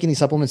 and I'm taking these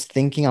supplements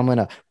thinking I'm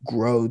gonna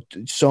grow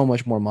so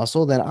much more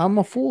muscle, then I'm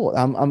a fool.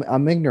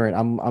 I'm ignorant.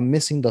 I'm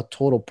missing the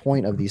total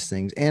point of these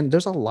things. And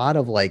there's a lot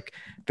of like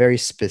very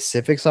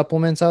specific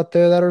supplements out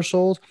there that are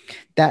sold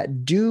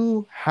that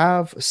do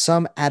have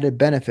some added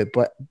benefit,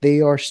 but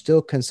they are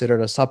still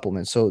considered a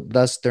supplement. So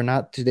thus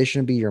they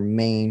shouldn't be your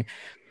main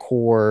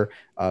core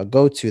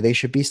go-to. They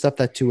should be stuff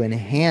that to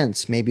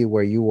enhance maybe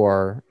where you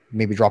are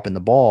maybe dropping the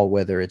ball,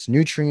 whether it's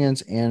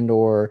nutrients and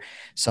or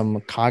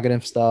some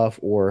cognitive stuff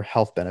or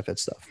health benefit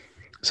stuff.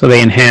 So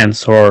they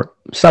enhance or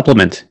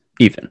supplement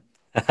even.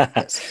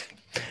 Yes.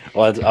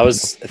 Well, I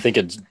was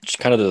thinking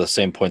kind of to the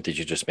same point that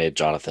you just made,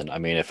 Jonathan. I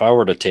mean, if I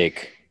were to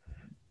take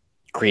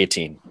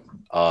creatine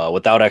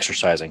without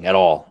exercising at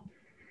all,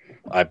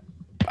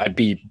 I'd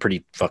be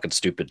pretty fucking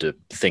stupid to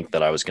think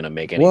that I was going to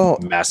make any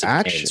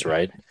massive gains,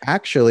 right?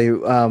 Actually,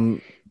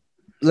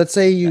 let's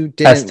say you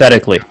didn't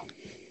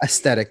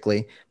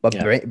aesthetically, but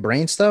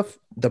brain stuff,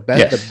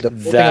 Yes. The cool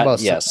thing That,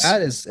 about yes.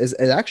 that is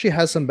it actually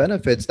has some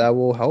benefits that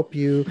will help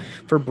you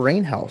for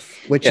brain health,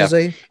 which Yeah. is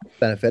a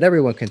benefit.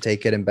 Everyone can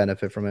take it and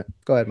benefit from it.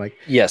 Go ahead, Mike.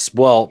 Yes.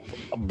 Well,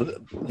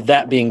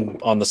 that being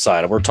on the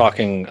side, we're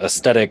talking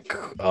aesthetic,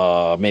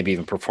 maybe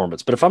even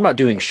performance. But if I'm not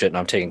doing shit and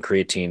I'm taking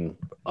creatine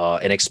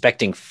and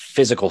expecting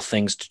physical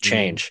things to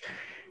change,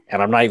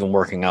 and I'm not even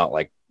working out,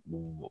 like,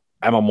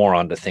 I'm a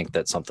moron to think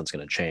that something's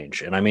going to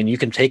change. And I mean, you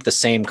can take the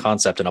same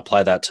concept and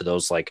apply that to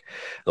those, like,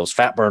 those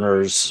fat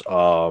burners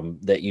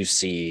that you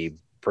see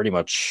pretty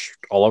much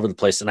all over the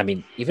place. And I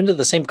mean, even to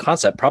the same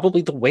concept,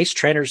 probably the waist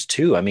trainers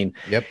too. I mean,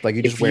 Yep, like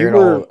you just if wear you it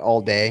were,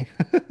 all day.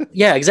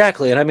 yeah,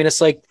 exactly. And I mean, it's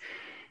like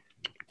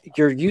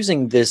you're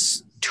using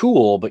this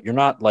tool, but you're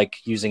not like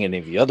using any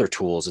of the other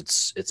tools.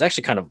 It's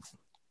actually kind of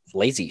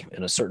lazy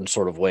in a certain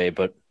sort of way.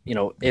 But you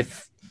know,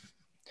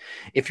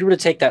 if you were to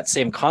take that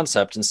same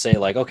concept and say,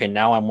 like, okay,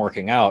 now I'm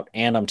working out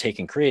and I'm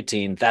taking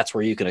creatine, that's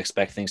where you can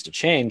expect things to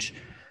change.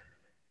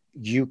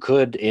 You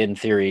could, in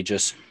theory,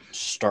 just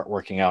start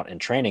working out and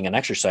training and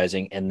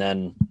exercising, and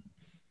then,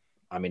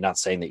 I mean, not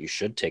saying that you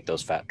should take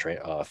those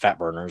fat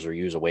burners or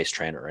use a waist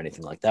trainer or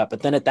anything like that,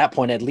 but then at that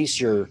point, at least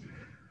you're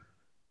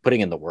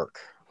putting in the work.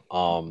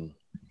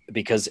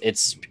 Because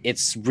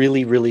it's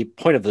really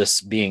point of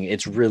this being,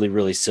 it's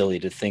really silly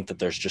to think that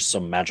there's just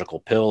some magical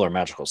pill or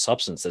magical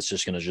substance that's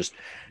just going to just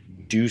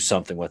do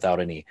something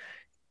without any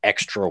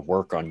extra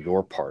work on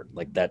your part.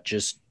 Like that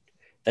just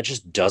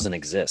doesn't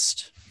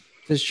exist.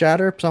 To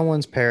shatter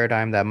someone's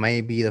paradigm that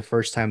may be the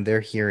first time they're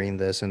hearing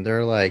this and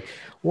they're like,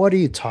 what are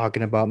you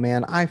talking about,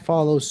 man? I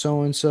follow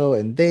so and so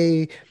and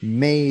they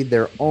made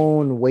their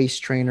own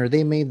waist trainer,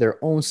 they made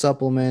their own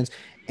supplements,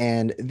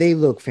 and they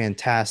look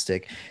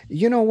fantastic.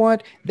 You know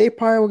what? They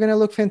probably were going to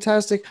look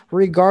fantastic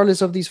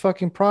regardless of these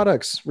fucking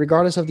products,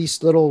 regardless of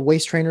these little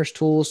waist trainers,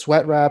 tools,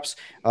 sweat wraps,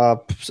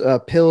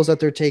 pills that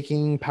they're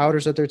taking,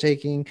 powders that they're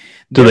taking.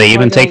 Do They're they probably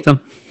even going take to,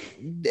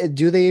 them?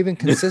 do they even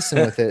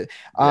consistent with it?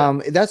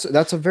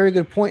 That's a very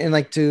good point. And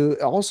like, to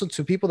also,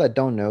 to people that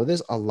don't know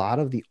this, a lot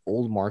of the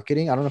old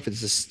marketing, I don't know if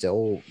it's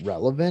still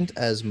relevant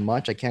as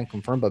much, I can't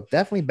confirm, but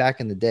definitely back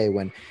in the day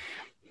when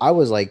I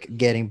was like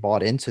getting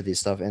bought into this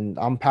stuff, and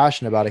I'm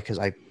passionate about it because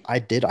I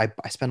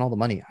spent all the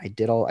money. I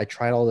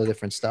tried all the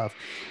different stuff.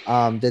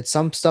 Did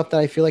some stuff that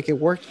I feel like it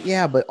worked,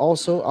 yeah, but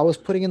also I was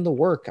putting in the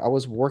work. I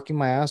was working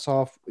my ass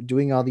off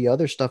doing all the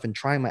other stuff and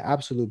trying my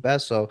absolute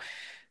best. So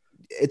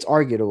it's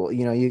arguable,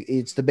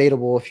 it's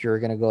debatable if you're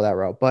going to go that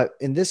route. But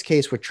in this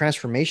case, with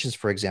transformations,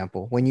 for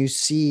example, when you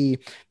see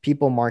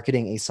people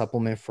marketing a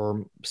supplement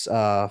for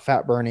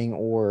fat burning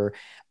or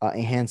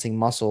enhancing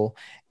muscle,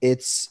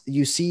 it's,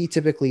 you see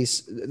typically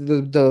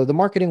the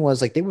marketing was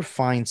like they would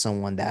find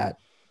someone that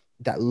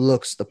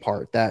looks the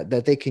part that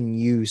they can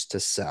use to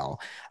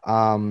sell.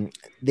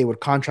 They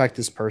would contract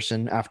this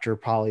person after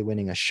probably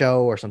winning a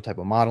show or some type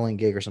of modeling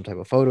gig or some type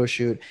of photo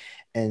shoot,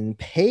 and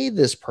pay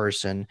this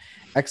person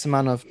X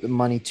amount of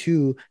money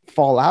to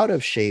fall out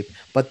of shape,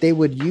 but they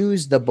would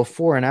use the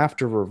before and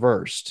after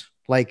reversed.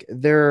 Like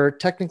their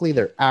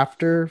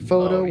after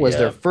photo was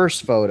their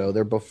first photo,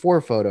 their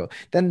before photo,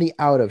 then the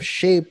out of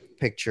shape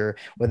picture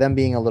with them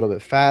being a little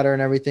bit fatter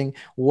and everything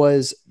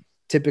was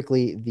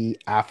typically the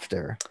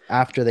after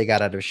they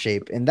got out of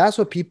shape. And that's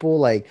what people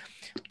like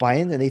buy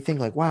in, and they think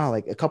like, wow,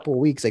 like a couple of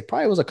weeks, like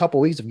probably was a couple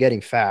of weeks of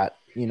getting fat,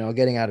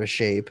 getting out of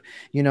shape.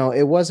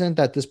 It wasn't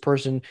that this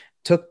person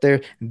took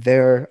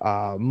their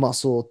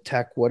muscle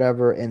tech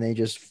whatever and they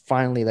just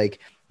finally like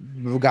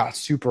got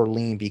super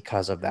lean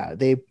because of that.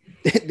 They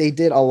they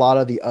did a lot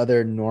of the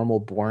other normal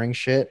boring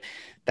shit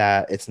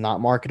that it's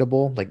not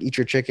marketable, like eat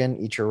your chicken,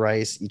 eat your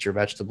rice, eat your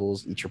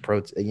vegetables, eat your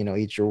protein,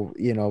 eat your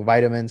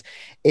vitamins.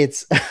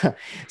 It's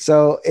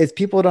so it's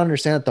people to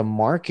understand that the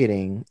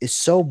marketing is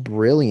so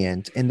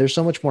brilliant and there's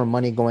so much more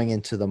money going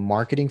into the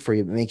marketing for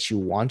you. It makes you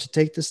want to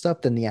take this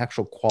stuff than the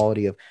actual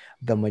quality of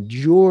the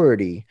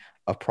majority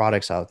of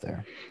products out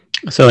there.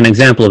 So an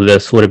example of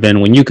this would have been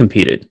when you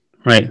competed,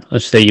 right?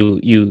 Let's say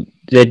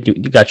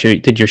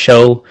did your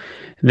show,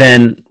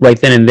 then right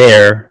then and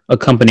there, a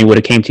company would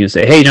have came to you and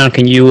say, "Hey, John,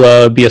 can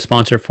you be a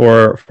sponsor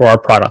for our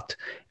product?"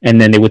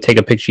 And then they would take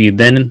a picture of you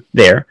then and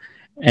there,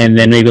 and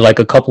then maybe like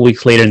a couple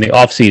weeks later in the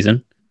off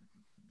season,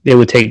 they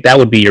would take that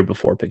would be your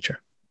before picture.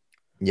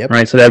 Yep.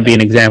 Right. So that would be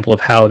an example of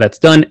how that's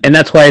done. And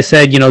that's why I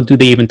said, do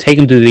they even take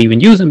them? Do they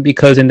even use them?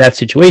 Because in that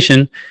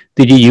situation,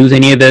 did you use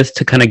any of this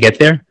to kind of get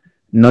there?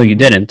 No, you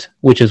didn't,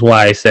 which is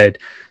why I said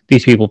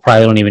these people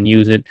probably don't even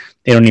use it.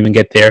 They don't even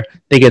get there.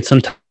 They get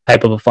some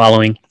type of a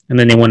following, and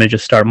then they want to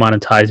just start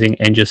monetizing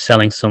and just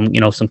selling some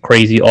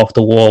crazy off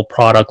the wall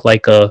product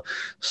like a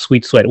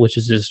Sweet Sweat, which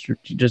is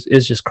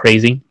just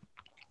crazy.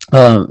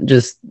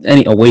 Just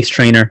a waist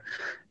trainer,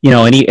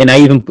 and I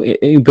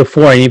even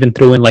before I even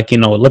threw in like a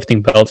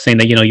lifting belt, saying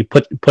that you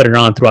put it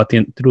on throughout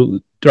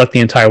the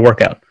entire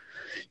workout.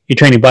 You're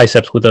training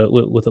biceps with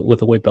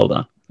a weight belt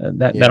on.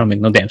 That don't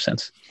make no damn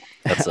sense.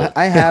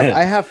 I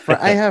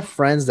have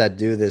friends that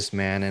do this,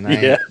 man, and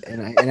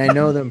I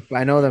know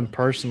them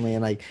personally,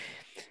 and like,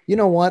 you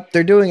know what?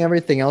 They're doing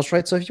everything else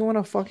right. So if you want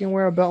to fucking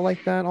wear a belt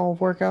like that, all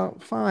work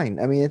out, fine.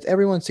 I mean, it's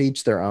everyone's to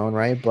each their own,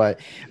 right? But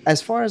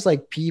as far as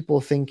like people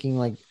thinking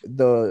like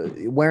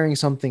the wearing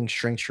something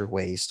shrinks your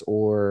waist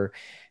or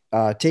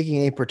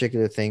taking a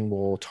particular thing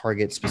will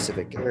target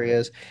specific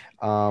areas,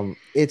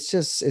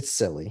 it's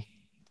silly.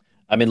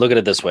 I mean, look at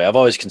it this way. I've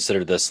always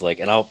considered this like,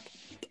 and I'll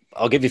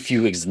give you a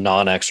few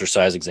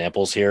non-exercise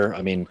examples here.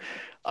 I mean,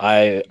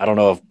 I don't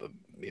know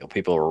if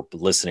people are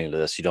listening to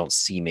this. You don't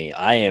see me.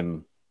 I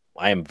am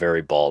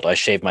very bald. I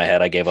shaved my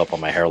head. I gave up on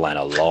my hairline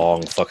a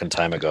long fucking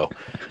time ago.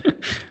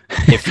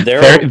 If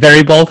there Very,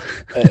 very bald.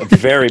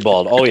 very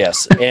bald. Oh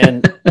yes,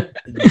 and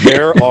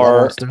there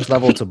are There's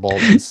level to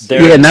baldness.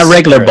 Yeah, not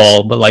regular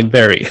bald, but like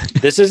very.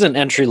 This isn't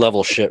entry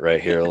level shit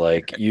right here.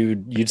 Like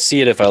you'd see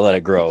it if I let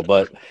it grow,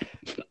 but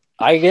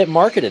I get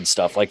marketed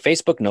stuff. Like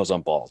Facebook knows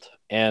I'm bald,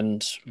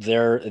 and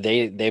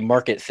they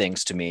market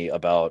things to me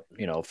about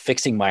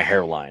fixing my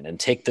hairline and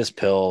take this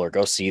pill or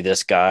go see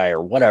this guy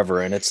or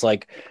whatever. And it's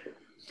like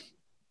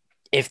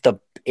if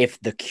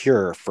the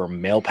cure for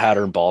male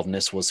pattern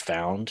baldness was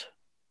found,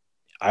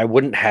 I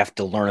wouldn't have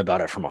to learn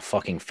about it from a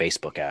fucking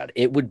Facebook ad.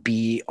 It would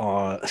be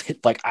on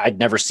like I'd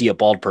never see a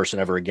bald person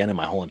ever again in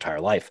my whole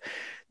entire life.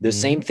 The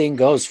same thing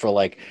goes for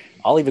like,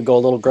 I'll even go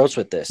a little gross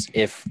with this.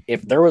 If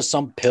there was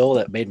some pill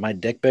that made my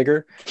dick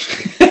bigger,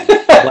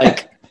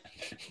 like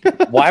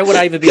why would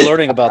I even be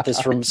learning about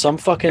this from some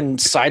fucking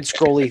side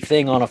scrolly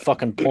thing on a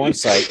fucking porn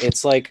site?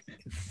 It's like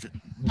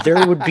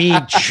there would be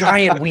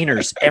giant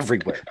wieners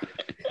everywhere.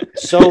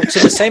 So to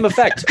the same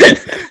effect.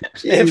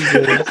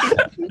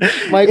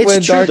 Mike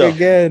went dark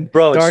again.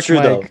 Bro, dark it's true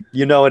Mike. though.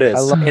 You know it is. I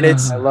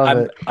love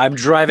it. I'm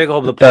driving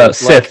home the point.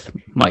 Sith,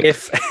 Mike.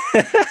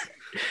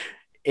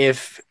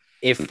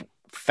 If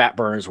fat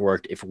burners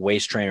worked, if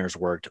waist trainers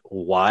worked,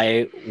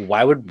 why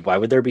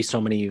would there be so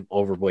many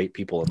overweight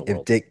people in the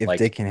world? If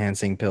dick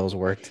enhancing pills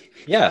worked.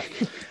 Yeah.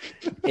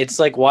 It's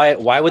like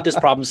why would this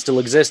problem still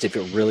exist if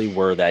it really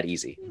were that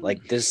easy?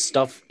 Like this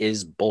stuff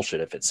is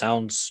bullshit. If it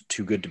sounds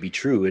too good to be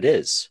true, it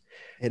is.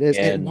 It is.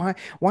 And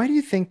why do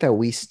you think that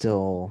we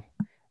still,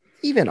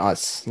 even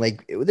us,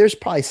 like there's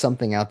probably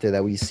something out there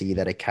that we see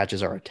that it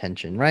catches our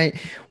attention, right?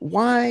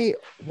 Why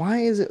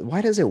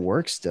does it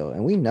work still?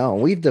 And we know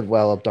we've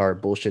developed our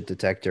bullshit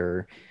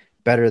detector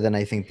better than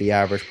I think the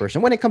average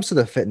person. When it comes to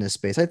the fitness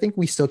space, I think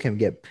we still can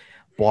get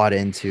bought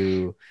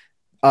into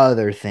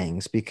other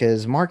things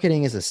because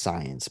marketing is a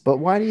science. But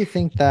why do you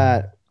think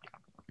that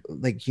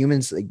like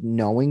humans like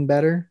knowing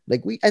better,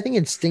 like I think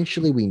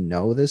instinctually we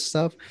know this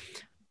stuff?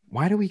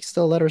 Why do we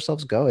still let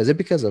ourselves go? Is it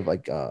because of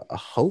like a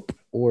hope,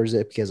 or is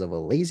it because of a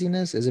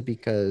laziness? Is it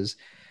because,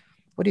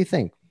 what do you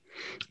think?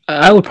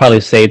 I would probably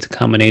say it's a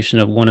combination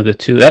of one of the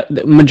two.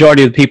 The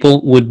majority of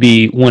people would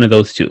be one of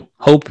those two.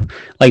 Hope,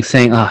 like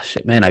saying, "Oh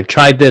shit, man, I've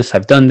tried this,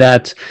 I've done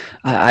that,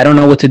 I don't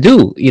know what to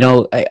do.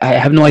 I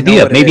have no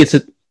idea. Maybe it's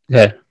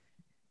yeah."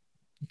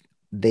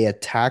 They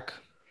attack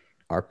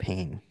our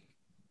pain.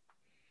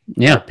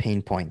 Yeah, our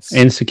pain points,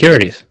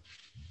 insecurities.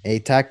 They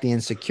attack the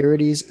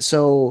insecurities.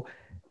 So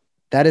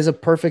that is a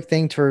perfect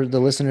thing for the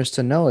listeners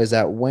to know is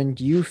that when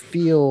you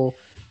feel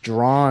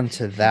drawn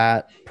to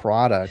that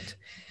product,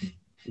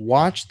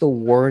 watch the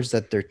words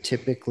that they're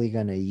typically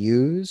going to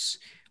use.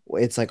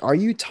 It's like, are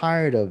you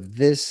tired of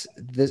this?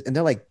 And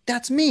they're like,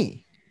 that's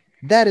me.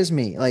 That is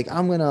me. Like,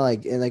 I'm going to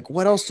like,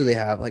 what else do they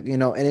have? Like,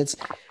 and it's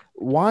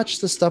watch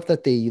the stuff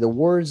that the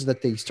words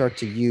that they start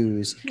to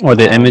use. Or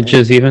the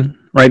images even.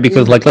 Right,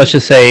 because like let's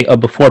just say a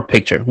before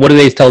picture. What do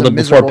they tell the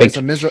before picture?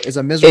 It's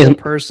a miserable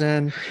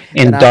person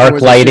in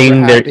dark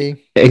lighting.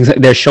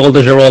 Their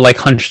shoulders are all like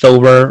hunched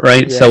over,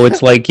 right? Yeah. So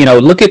it's like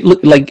look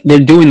like they're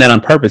doing that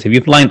on purpose. If you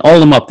line all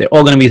them up, they're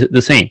all going to be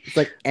the same. It's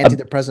like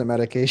antidepressant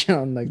medication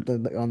on like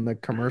on the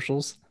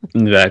commercials.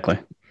 Exactly.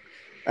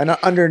 And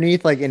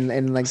underneath, like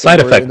in like side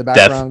effect in the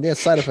background, death. Yeah,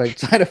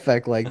 side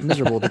effect, like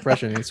miserable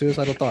depression and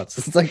suicidal thoughts.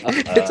 It's like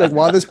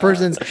while this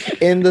person's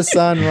in the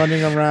sun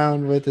running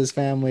around with his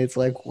family, it's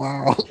like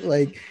wow,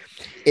 like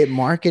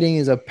marketing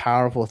is a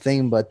powerful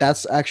thing. But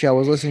that's actually I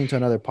was listening to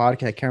another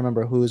podcast, I can't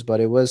remember whose, but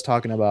it was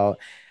talking about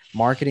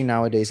marketing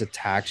nowadays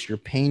attacks your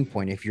pain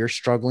point. If you're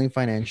struggling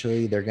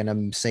financially, they're going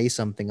to say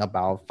something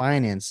about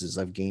finances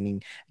of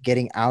getting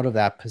out of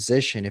that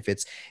position. If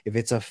it's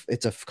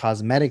a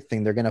cosmetic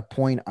thing, they're going to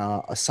point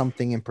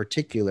something in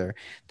particular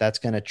that's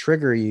going to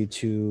trigger you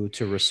to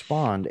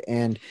respond.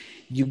 And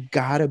you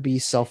got to be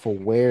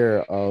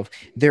self-aware of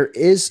there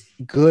is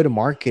good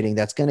marketing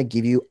that's going to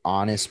give you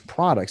honest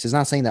products. It's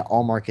not saying that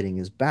all marketing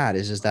is bad.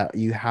 It's just that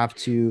you have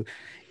to,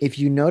 if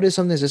you notice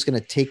something that's just going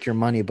to take your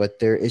money, but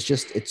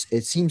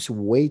it seems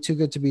way too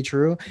good to be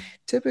true.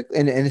 Typically,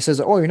 and it says,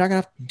 oh, you're not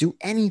going to have to do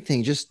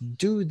anything. Just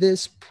do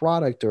this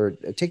product or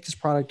take this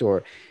product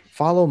or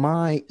follow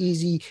my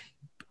easy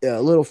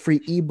little free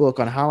ebook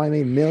on how I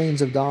made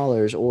millions of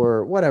dollars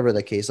or whatever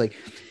the case. Like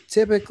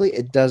typically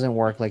it doesn't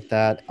work like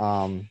that.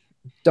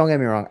 Don't get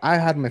me wrong. I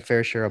had my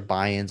fair share of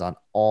buy-ins on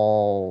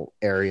all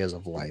areas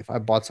of life. I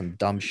bought some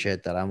dumb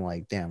shit that I'm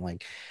like, damn,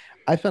 like,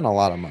 I spent a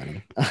lot of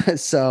money.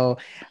 So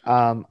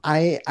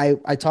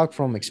I talk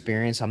from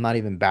experience. I'm not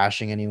even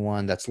bashing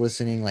anyone that's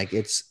listening. Like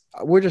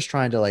we're just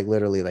trying to like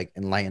literally like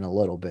enlighten a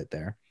little bit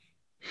there.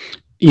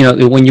 You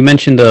know, when you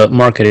mentioned the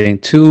marketing,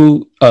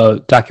 two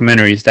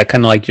documentaries that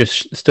kind of like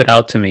just stood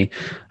out to me.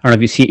 I don't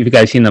know if you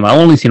guys seen them. I've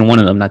only seen one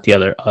of them, not the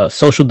other.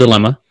 Social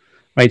Dilemma,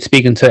 right?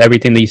 Speaking to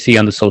everything that you see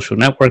on the social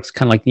networks,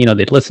 kind of like, you know,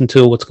 they listen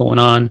to what's going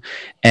on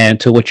and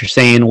to what you're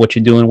saying, what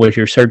you're doing, what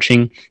you're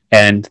searching,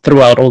 and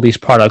throw out all these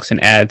products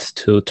and ads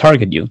to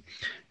target you.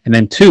 And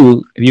then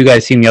two, have you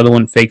guys seen the other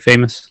one, Fake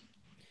Famous?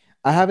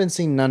 I haven't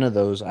seen none of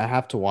those. I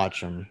have to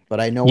watch them, but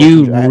I know what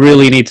You I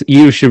really need to,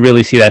 you should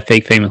really see that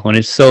Fake Famous one.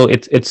 It's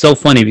so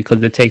funny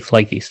because it takes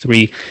like these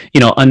three, you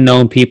know,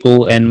 unknown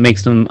people and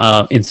makes them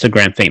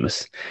Instagram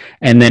famous.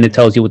 And then it yeah.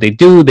 tells you what they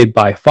do. They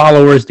buy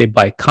followers, they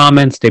buy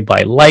comments, they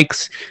buy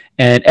likes,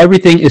 and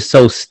everything is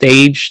so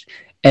staged.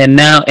 And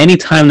now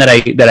anytime that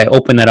I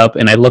open that up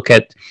and I look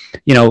at,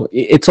 you know,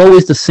 it's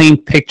always the same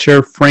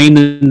picture framed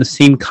in the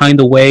same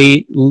kind of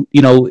way.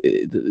 You know,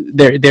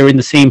 they're in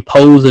the same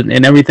pose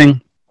and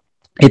everything.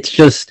 It's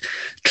just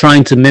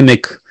trying to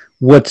mimic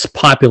what's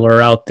popular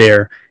out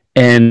there,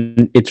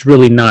 and it's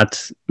really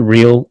not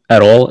real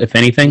at all, if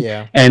anything.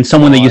 Yeah. And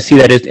someone that you Bought see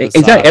that is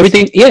exactly facades.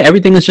 everything, yeah,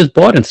 everything is just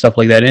bought and stuff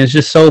like that, and it's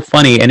just so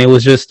funny. And it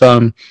was just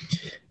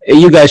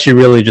you guys should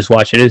really just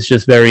watch it. It's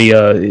just very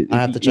I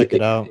have to check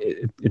it out.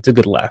 it's a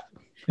good laugh,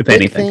 if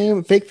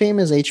anything. Fake Fame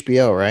is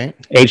HBO, right?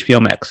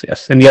 HBO Max,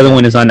 yes, and the other Okay.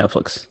 one is on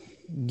Netflix.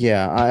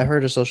 Yeah, I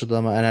heard of Social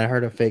Dilemma and I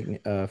heard of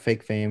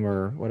Fake Fame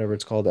or whatever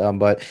it's called.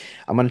 But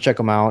I'm gonna check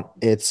them out.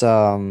 It's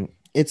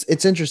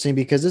interesting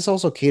because this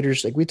also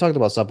caters, like we talked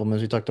about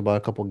supplements, we talked about a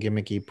couple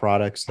gimmicky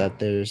products that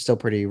they're still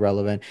pretty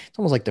relevant. It's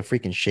almost like the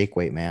freaking shake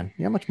weight, man.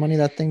 You know how much money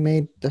that thing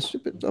made?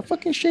 The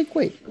fucking shake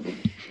weight.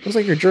 It was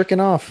like you're jerking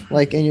off,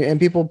 like, and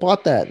people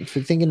bought that for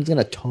thinking it's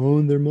gonna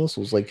tone their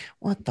muscles. Like,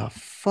 what the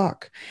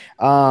fuck?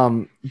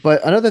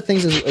 But another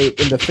things is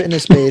in the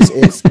fitness space,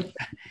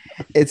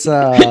 it's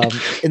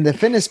in the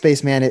fitness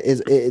space, man.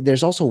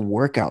 There's also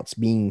workouts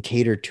being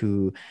catered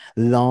to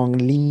long,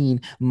 lean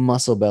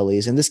muscle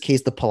bellies. In this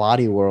case, the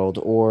Pilates world,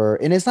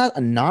 and it's not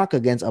a knock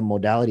against a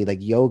modality like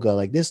yoga,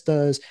 like this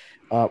does.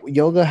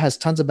 Yoga has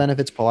tons of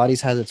benefits.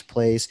 Pilates has its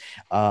place.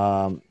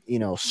 You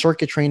know,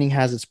 circuit training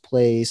has its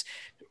place.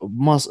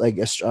 Muscle like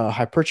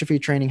hypertrophy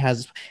training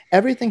has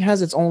everything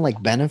has its own like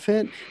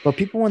benefit. But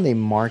people, when they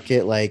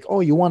market like,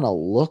 oh, you want to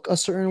look a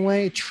certain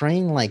way,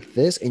 train like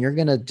this, and you're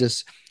gonna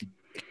just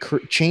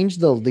change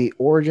the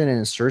origin and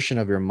insertion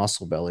of your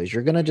muscle bellies.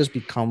 You're gonna just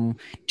become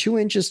 2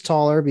 inches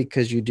taller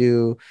because you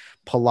do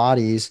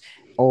Pilates,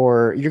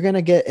 or you're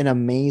gonna get an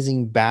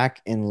amazing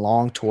back and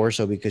long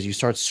torso because you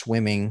start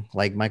swimming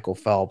like Michael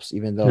Phelps.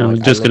 Even though I was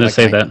like just gonna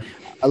say that.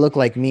 I look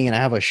like me and I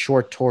have a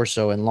short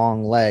torso and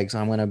long legs,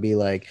 I'm gonna be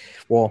like,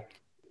 well,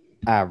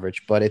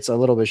 average, but it's a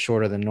little bit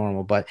shorter than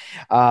normal. But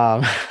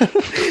I'm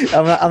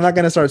not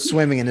going to start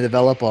swimming and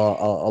develop a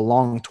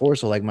long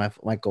torso like my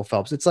Michael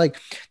Phelps. It's like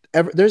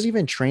there's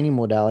even training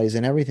modalities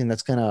and everything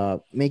that's going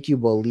to make you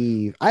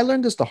believe. I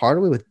learned this the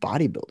hard way with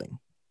bodybuilding.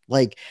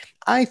 Like,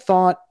 I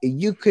thought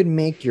you could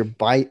make your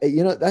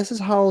this is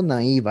how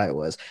naive I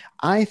was.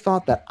 I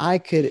thought that I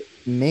could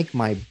make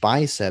my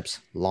biceps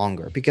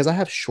longer because I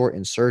have short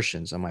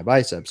insertions on my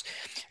biceps.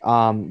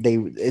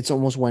 It's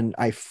almost when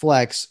I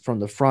flex from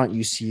the front,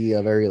 you see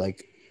a very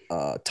like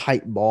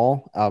tight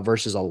ball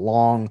versus a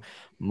long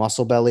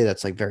muscle belly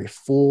that's like very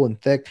full and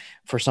thick.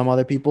 For some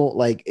other people,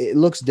 like it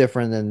looks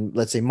different than,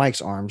 let's say,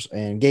 Mike's arms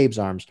and Gabe's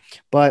arms.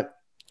 But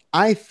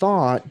I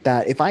thought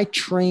that if I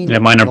trained Yeah,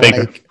 mine are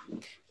bigger. like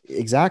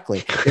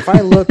exactly, if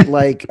I looked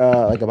like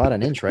about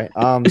an inch, right?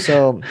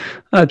 So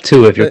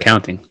two if you're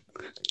counting.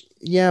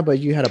 yeah, but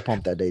you had a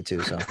pump that day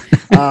too, so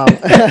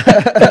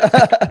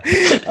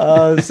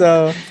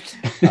so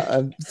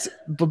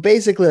but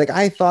basically, like,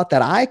 I thought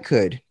that I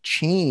could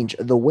change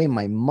the way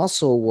my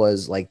muscle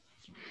was like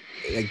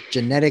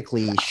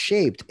genetically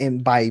shaped,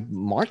 and by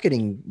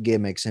marketing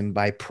gimmicks and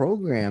by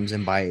programs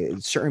and by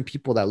certain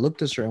people that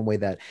looked a certain way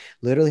that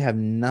literally have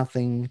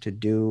nothing to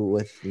do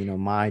with, you know,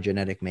 my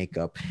genetic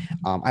makeup.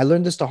 I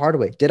learned this the hard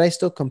way. Did I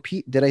still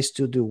compete? Did I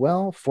still do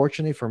well?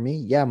 Fortunately for me,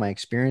 yeah, my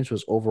experience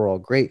was overall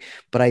great,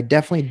 but I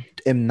definitely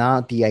am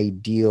not the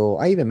ideal.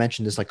 I even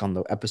mentioned this like on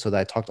the episode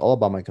that I talked all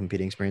about my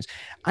competing experience.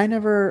 I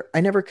never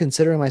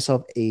considered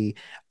myself a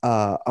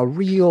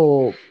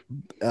real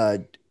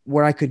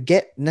where I could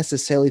get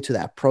necessarily to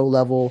that pro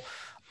level.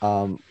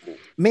 Um,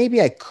 Maybe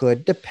I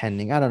could,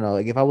 depending. I don't know.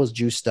 Like if I was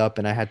juiced up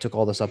and I had took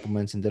all the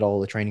supplements and did all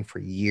the training for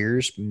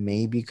years,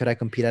 maybe could I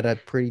compete at a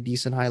pretty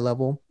decent high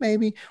level?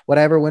 Maybe. Would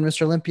I ever win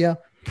Mr. Olympia?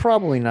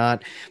 Probably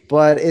not.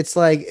 But it's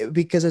like,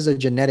 because there's a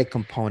genetic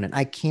component,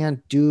 I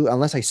can't do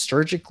unless I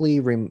surgically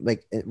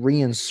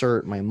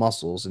reinsert my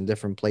muscles in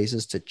different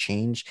places to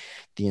change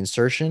the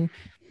insertion.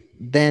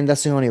 Then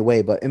that's the only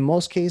way. But in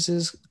most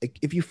cases, like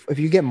if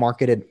you get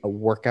marketed a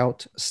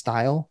workout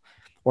style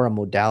or a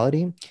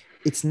modality,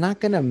 it's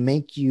not gonna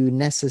make you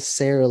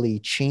necessarily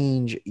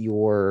change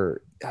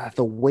your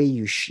the way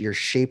you're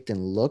shaped and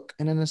look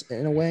in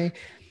a way.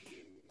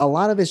 a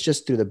lot of it's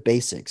just through the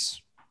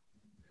basics.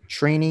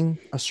 Training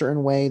a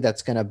certain way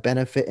that's going to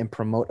benefit and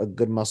promote a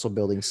good muscle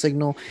building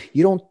signal.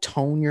 You don't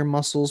tone your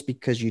muscles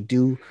because you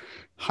do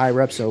high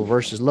reps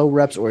versus low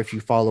reps, or if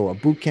you follow a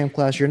boot camp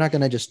class, you're not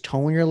going to just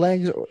tone your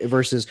legs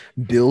versus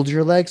build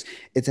your legs.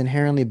 It's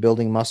inherently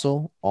building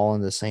muscle, all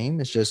in the same.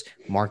 It's just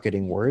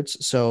marketing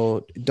words.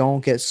 So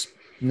don't get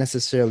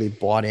necessarily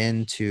bought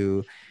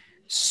into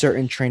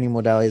certain training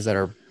modalities that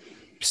are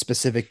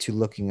specific to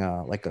looking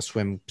like a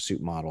swimsuit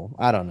model.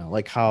 I don't know,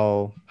 like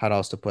how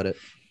else to put it.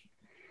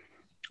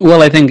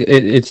 Well, I think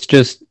it's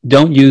just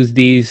don't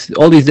use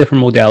all these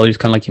different modalities,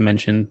 kind of like you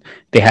mentioned.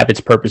 They have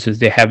its purposes,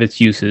 they have its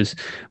uses,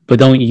 but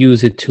don't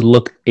use it to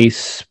look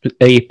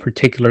a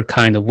particular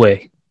kind of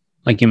way,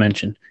 like you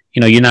mentioned.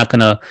 You're not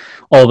gonna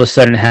all of a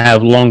sudden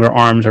have longer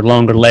arms or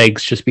longer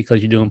legs just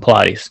because you're doing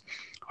Pilates.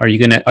 Are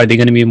they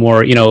gonna be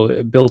more,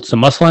 build some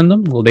muscle in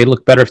them? Will they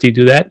look better if you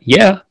do that?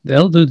 Yeah,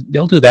 they'll do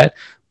that,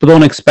 but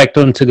don't expect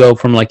them to go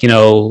from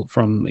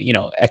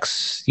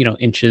X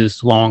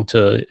inches long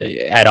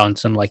to add on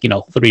some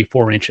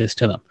 3-4 inches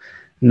to them.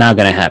 Not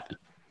gonna happen.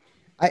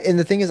 And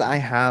the thing is,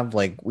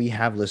 we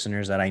have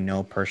listeners that I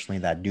know personally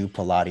that do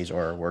Pilates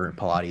or were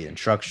Pilates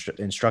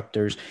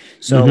instructors.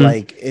 So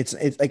it's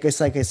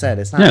like I said,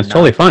 it's not. Yeah, it's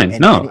totally fine.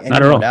 No, not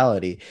at all.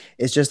 Modality.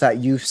 It's just that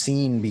you've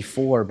seen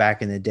before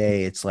back in the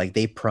day. It's like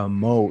they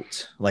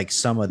promote like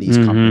some of these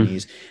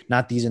companies,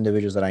 not these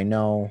individuals that I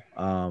know.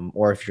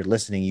 Or if you're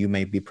listening, you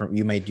may be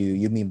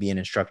an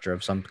instructor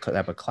of some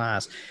type of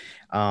class.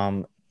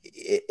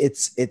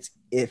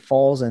 It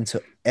falls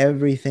into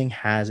everything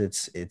has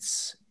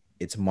its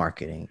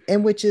marketing,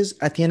 and which is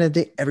at the end of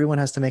the day, everyone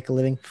has to make a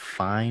living.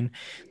 Fine.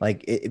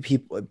 Like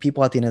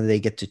people at the end of the day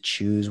get to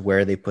choose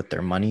where they put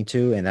their money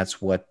to, and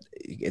that's what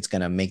it's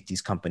going to make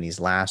these companies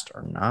last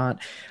or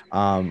not.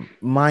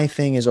 My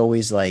thing is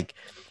always like,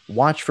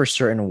 watch for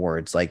certain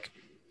words like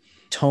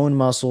tone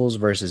muscles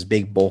versus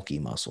big bulky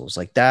muscles.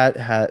 Like that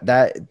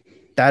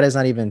is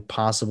not even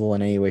possible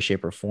in any way,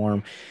 shape, or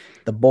form.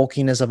 The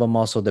bulkiness of a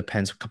muscle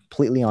depends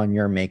completely on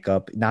your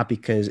makeup, not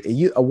because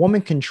a woman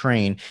can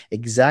train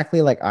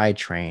exactly like I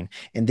train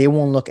and they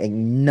won't look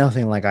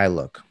nothing like I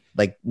look.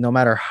 Like no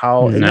matter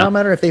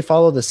if they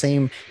follow the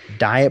same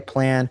diet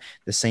plan,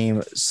 the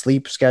same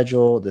sleep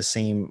schedule, the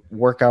same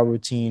workout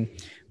routine,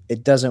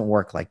 it doesn't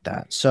work like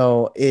that.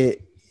 So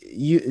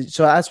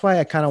that's why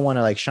I kind of want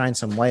to like shine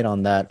some light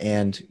on that.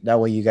 And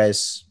that way you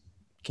guys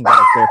can get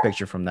a clear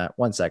picture from that.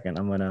 1 second.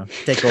 I'm going to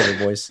take over,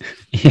 boys.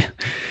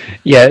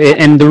 Yeah.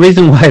 And the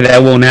reason why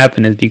that won't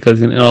happen is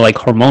because, like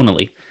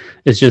hormonally,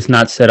 it's just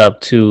not set up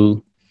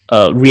to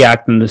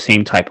react in the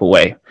same type of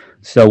way.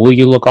 So will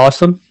you look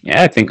awesome?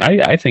 Yeah, I think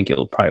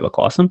it'll probably look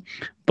awesome,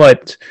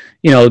 but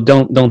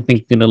don't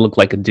think you're going to look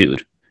like a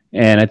dude.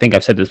 And I think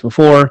I've said this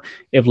before.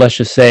 If let's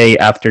just say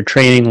after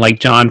training like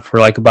John for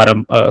like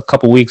about a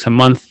couple weeks, a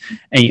month,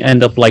 and you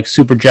end up like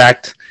super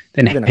jacked,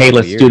 then hey,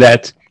 let's do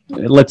that.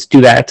 Let's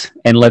do that,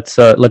 and let's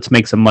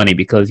make some money,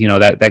 because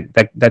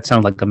that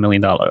sounds like $1 million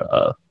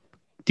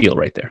deal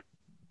right there.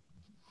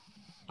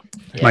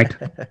 Yeah. Mike?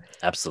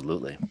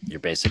 Absolutely. You're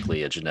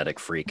basically a genetic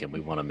freak, and we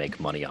want to make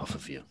money off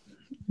of you.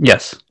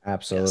 Yes,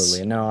 absolutely.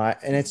 Yes. No,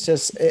 and it's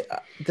just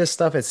this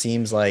stuff. It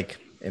seems like,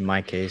 in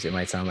my case, it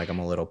might sound like I'm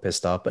a little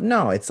pissed off, but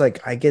no, it's like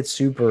I get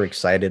super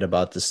excited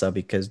about this stuff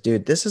because,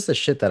 dude, this is the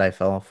shit that I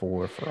fell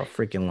for a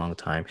freaking long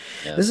time.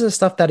 Yeah. This is the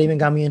stuff that even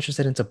got me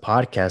interested into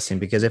podcasting,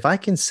 because if I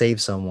can save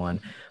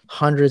someone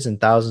hundreds and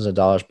thousands of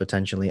dollars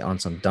potentially on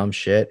some dumb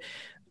shit,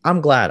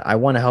 I'm glad. I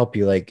want to help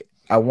you. Like,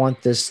 I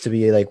want this to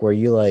be like where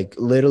you like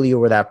literally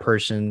were that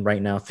person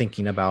right now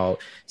thinking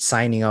about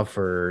signing up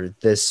for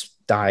this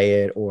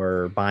diet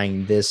or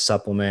buying this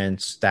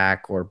supplement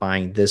stack or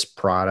buying this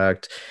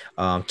product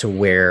to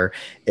wear.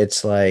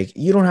 It's like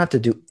you don't have to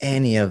do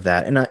any of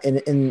that,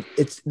 and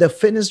it's the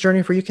fitness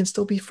journey for you can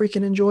still be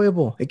freaking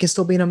enjoyable. It can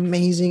still be an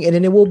amazing,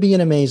 and it will be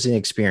an amazing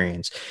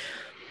experience,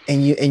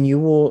 and you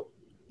will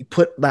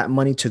put that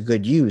money to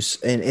good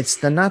use. And it's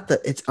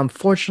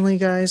unfortunately,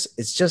 guys,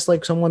 it's just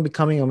like someone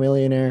becoming a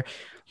millionaire.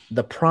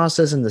 The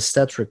process and the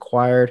steps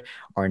required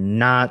are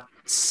not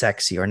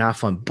sexy or not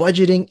fun.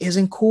 Budgeting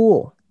isn't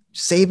cool.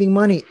 Saving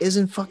money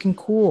isn't fucking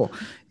cool.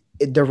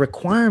 The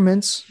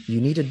requirements, you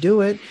need to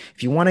do it.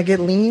 If you want to get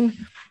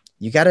lean,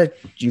 you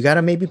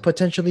gotta maybe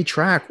potentially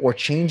track or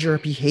change your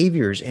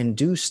behaviors and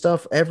do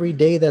stuff every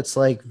day that's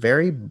like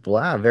very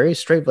very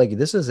straight. Like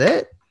this is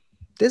it.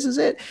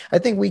 I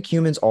think we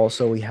humans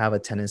also, we have a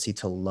tendency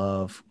to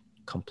love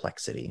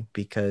complexity,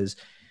 because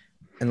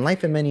in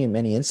life, in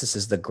many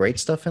instances, the great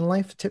stuff in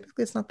life,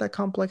 typically it's not that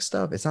complex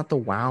stuff. It's not the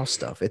wow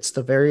stuff. It's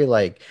the very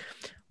like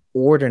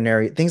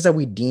ordinary things that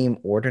we deem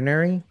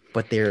ordinary,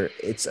 but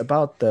it's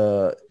about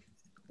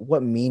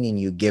what meaning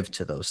you give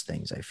to those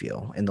things, I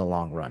feel, in the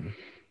long run.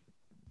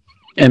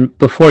 And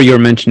before you were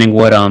mentioning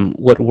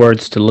what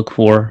words to look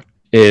for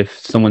if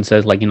someone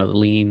says like, the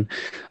lean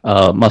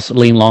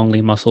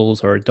lean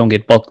muscles, or don't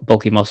get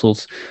bulky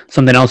muscles,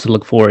 something else to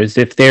look for is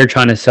if they're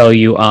trying to sell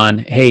you on,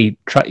 hey,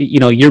 try,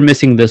 you're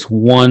missing this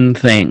one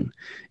thing.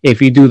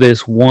 if you do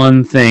this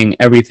one thing,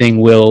 everything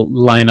will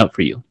line up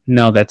for you.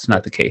 No, that's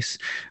not the case.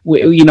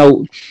 You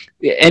know,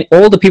 and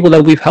all the people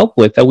that we've helped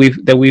with, that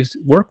we've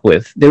worked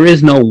with, there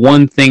is no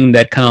one thing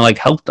that kind of like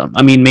helped them.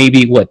 I mean,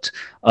 maybe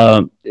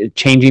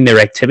changing their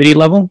activity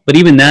level, but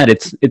even that,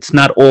 it's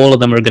not all of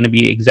them are going to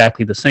be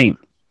exactly the same.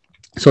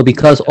 So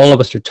because all of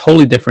us are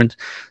totally different,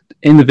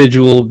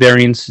 individual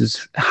variance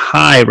is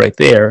high right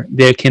there.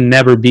 There can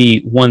never be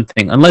one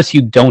thing unless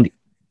you don't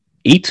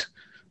eat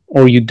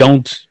or you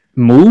don't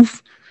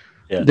move.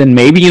 Yeah. Then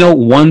maybe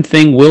one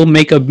thing will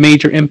make a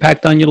major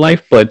impact on your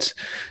life, but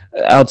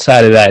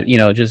outside of that,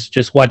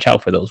 just watch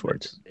out for those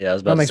words. Yeah, I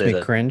was That about to makes say me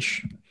that.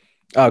 cringe.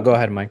 Oh, go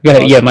ahead, Mike. Go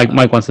ahead. Yeah,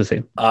 Mike wants to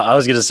say. I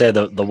was gonna say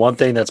the one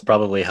thing that's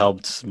probably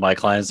helped my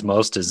clients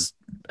most is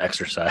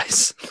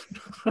exercise.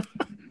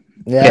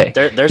 Yeah.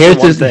 Okay. There's your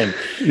one thing.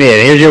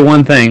 Yeah, here's your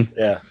one thing.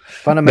 Yeah.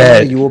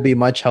 Fundamentally, you will be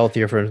much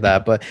healthier for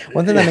that. But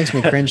one thing that makes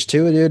me cringe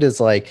too, dude, is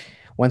like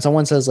when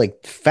someone says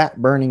like fat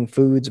burning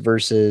foods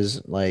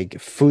versus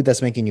like food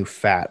that's making you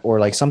fat, or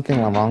like something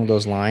along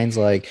those lines.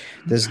 Like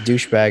this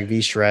douchebag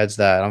V Shreds,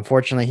 that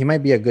unfortunately he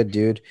might be a good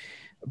dude,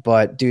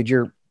 but dude,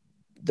 you're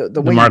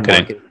the way you marketing.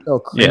 market is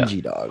so Yeah.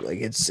 cringy, dog. Like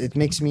it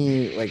makes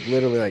me like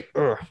literally like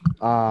ugh.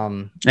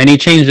 And he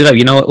changed it up.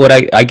 You know what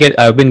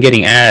I've been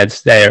getting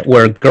ads there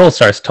where a girl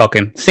starts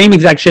talking same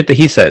exact shit that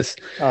he says,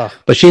 Ugh.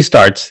 but she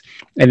starts,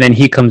 and then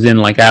he comes in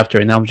like after,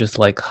 and I'm just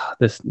like,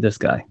 this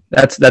guy.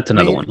 That's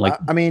another one. Like,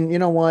 I mean, you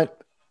know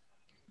what?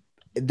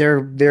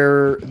 They're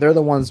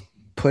the ones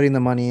putting the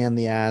money in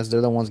the ads.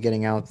 They're the ones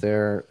getting out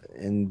there,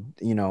 and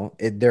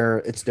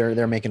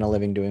they're making a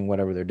living doing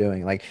whatever they're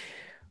doing. Like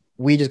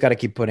we just got to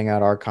keep putting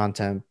out our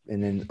content,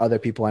 and then other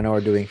people I know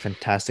are doing a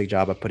fantastic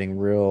job of putting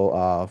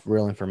real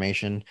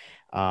information.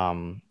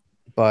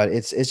 But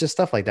it's just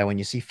stuff like that. When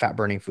you see fat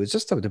burning foods,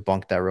 just to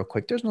debunk that real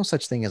quick, there's no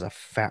such thing as a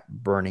fat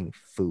burning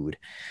food.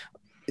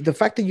 The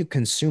fact that you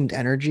consumed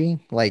energy,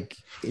 like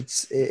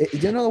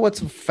you know what's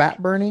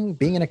fat burning?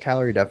 Being in a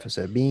calorie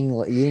deficit,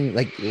 eating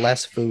like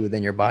less food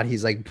than your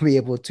body's like be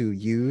able to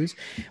use,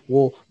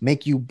 will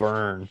make you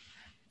burn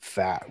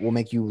fat, will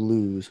make you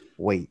lose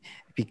weight,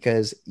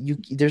 because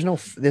there's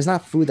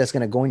not food that's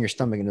going to go in your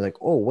stomach and you're like,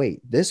 oh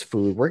wait, this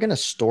food, we're going to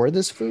store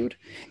this food,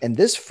 and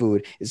this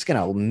food is going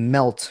to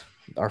melt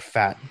our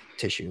fat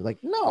tissue. Like,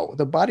 no,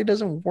 the body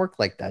doesn't work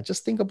like that.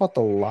 Just think about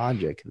the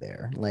logic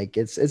there. Like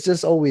it's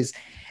just always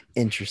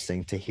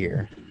interesting to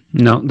hear.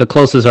 no, the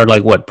closest are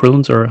like what,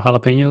 prunes or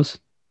jalapenos?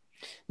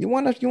 You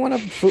want a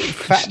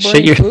fat Shit,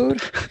 burning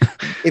food?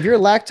 If you're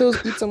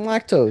lactose, eat some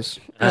lactose.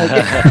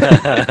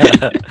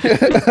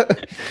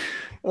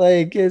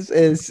 Like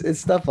it's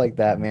stuff like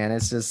that, man.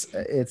 It's just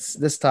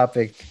this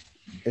topic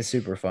is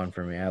super fun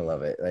for me. I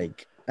love it.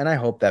 Like, and I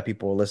hope that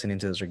people listening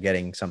to this are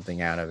getting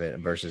something out of it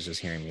versus just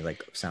hearing me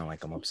like sound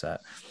like I'm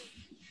upset.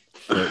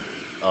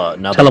 Tell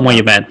them when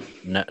you're mad.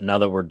 Now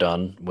that we're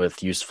done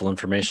with useful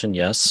information,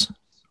 yes.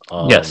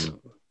 Yes.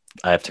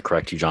 I have to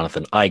correct you,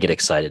 Jonathan. I get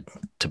excited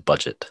to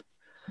budget.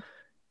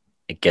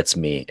 It gets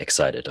me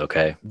excited.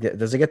 Okay.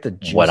 Does it get the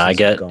juices when I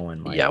get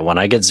going, Mike? Yeah, when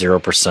I get 0%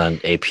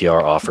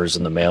 APR offers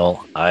in the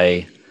mail,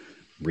 I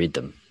read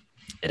them.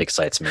 It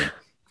excites me.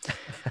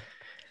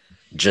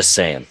 Just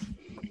saying.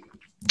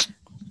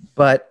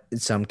 But in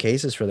some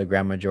cases, for the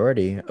grand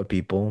majority of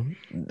people,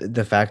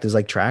 the fact is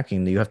like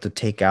tracking. You have to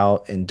take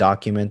out and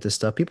document this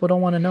stuff. People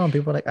don't want to know. And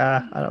people are like,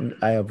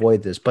 I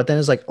avoid this. But then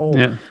it's like, oh,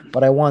 yeah,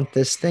 but I want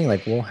this thing.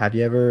 Like, well, have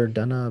you ever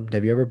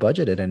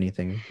budgeted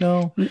anything?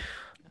 No.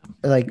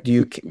 Like,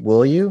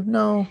 will you?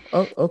 No.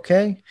 Oh,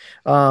 okay.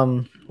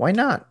 Why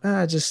not?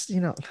 Just,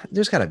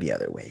 there's gotta be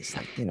other ways.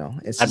 Like,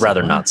 I'd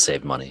rather not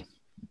save money.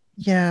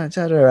 Yeah,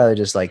 I'd rather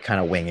just like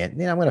kind of wing it.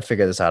 I'm gonna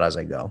figure this out as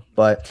I go.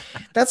 But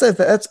that's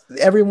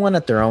everyone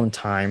at their own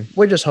time.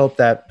 We just hope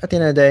that at the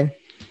end of the day,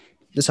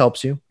 this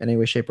helps you in any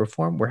way, shape, or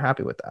form. We're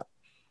happy with that.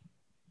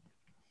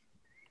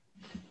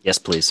 Yes,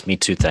 please. Me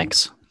too.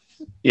 Thanks.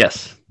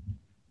 Yes,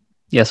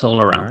 all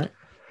around.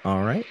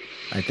 All right.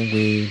 I think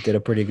we did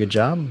a pretty good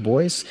job,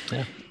 boys.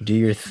 Yeah. Do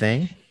your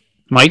thing,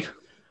 Mike.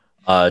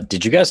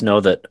 Did you guys know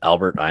that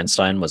Albert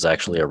Einstein was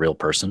actually a real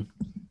person?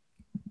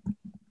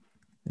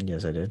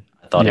 Yes, I did.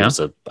 I thought he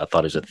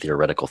was a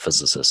theoretical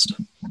physicist.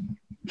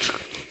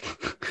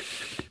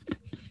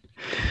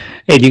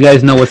 Hey, do you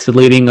guys know what's the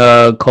leading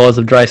cause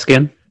of dry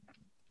skin?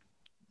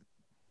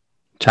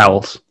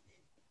 Towels.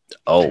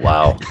 Oh,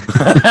 wow.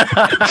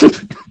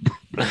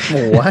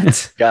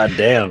 What? God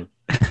damn.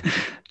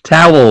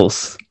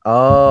 Towels.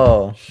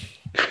 Oh,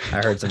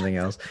 I heard something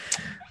else.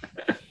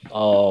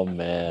 Oh,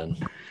 man.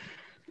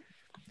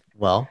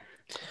 Well,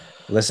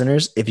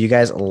 listeners, if you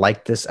guys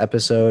like this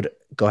episode,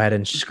 go ahead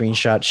and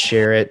screenshot,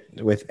 share it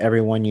with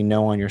everyone you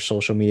know on your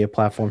social media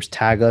platforms.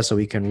 Tag us so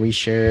we can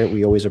reshare it.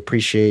 We always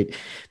appreciate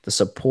the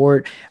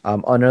support.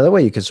 Another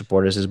way you can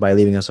support us is by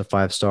leaving us a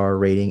 5-star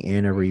rating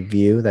and a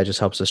review. That just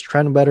helps us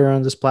trend better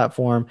on this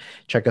platform.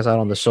 Check us out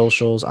on the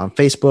socials, on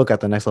Facebook at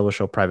the Next Level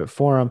Show private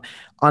forum.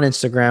 On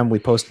Instagram, we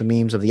post the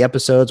memes of the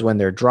episodes when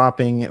they're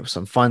dropping,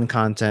 some fun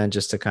content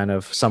just to kind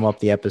of sum up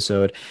the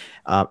episode.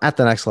 At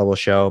the Next Level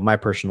Show, my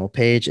personal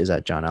page is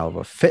at John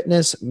Alva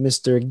Fitness.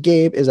 Mr.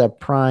 Gabe is at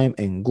Prime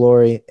and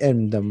Glory,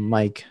 and the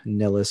Mike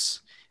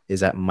Nillis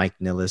is at Mike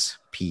Nillis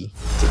PT.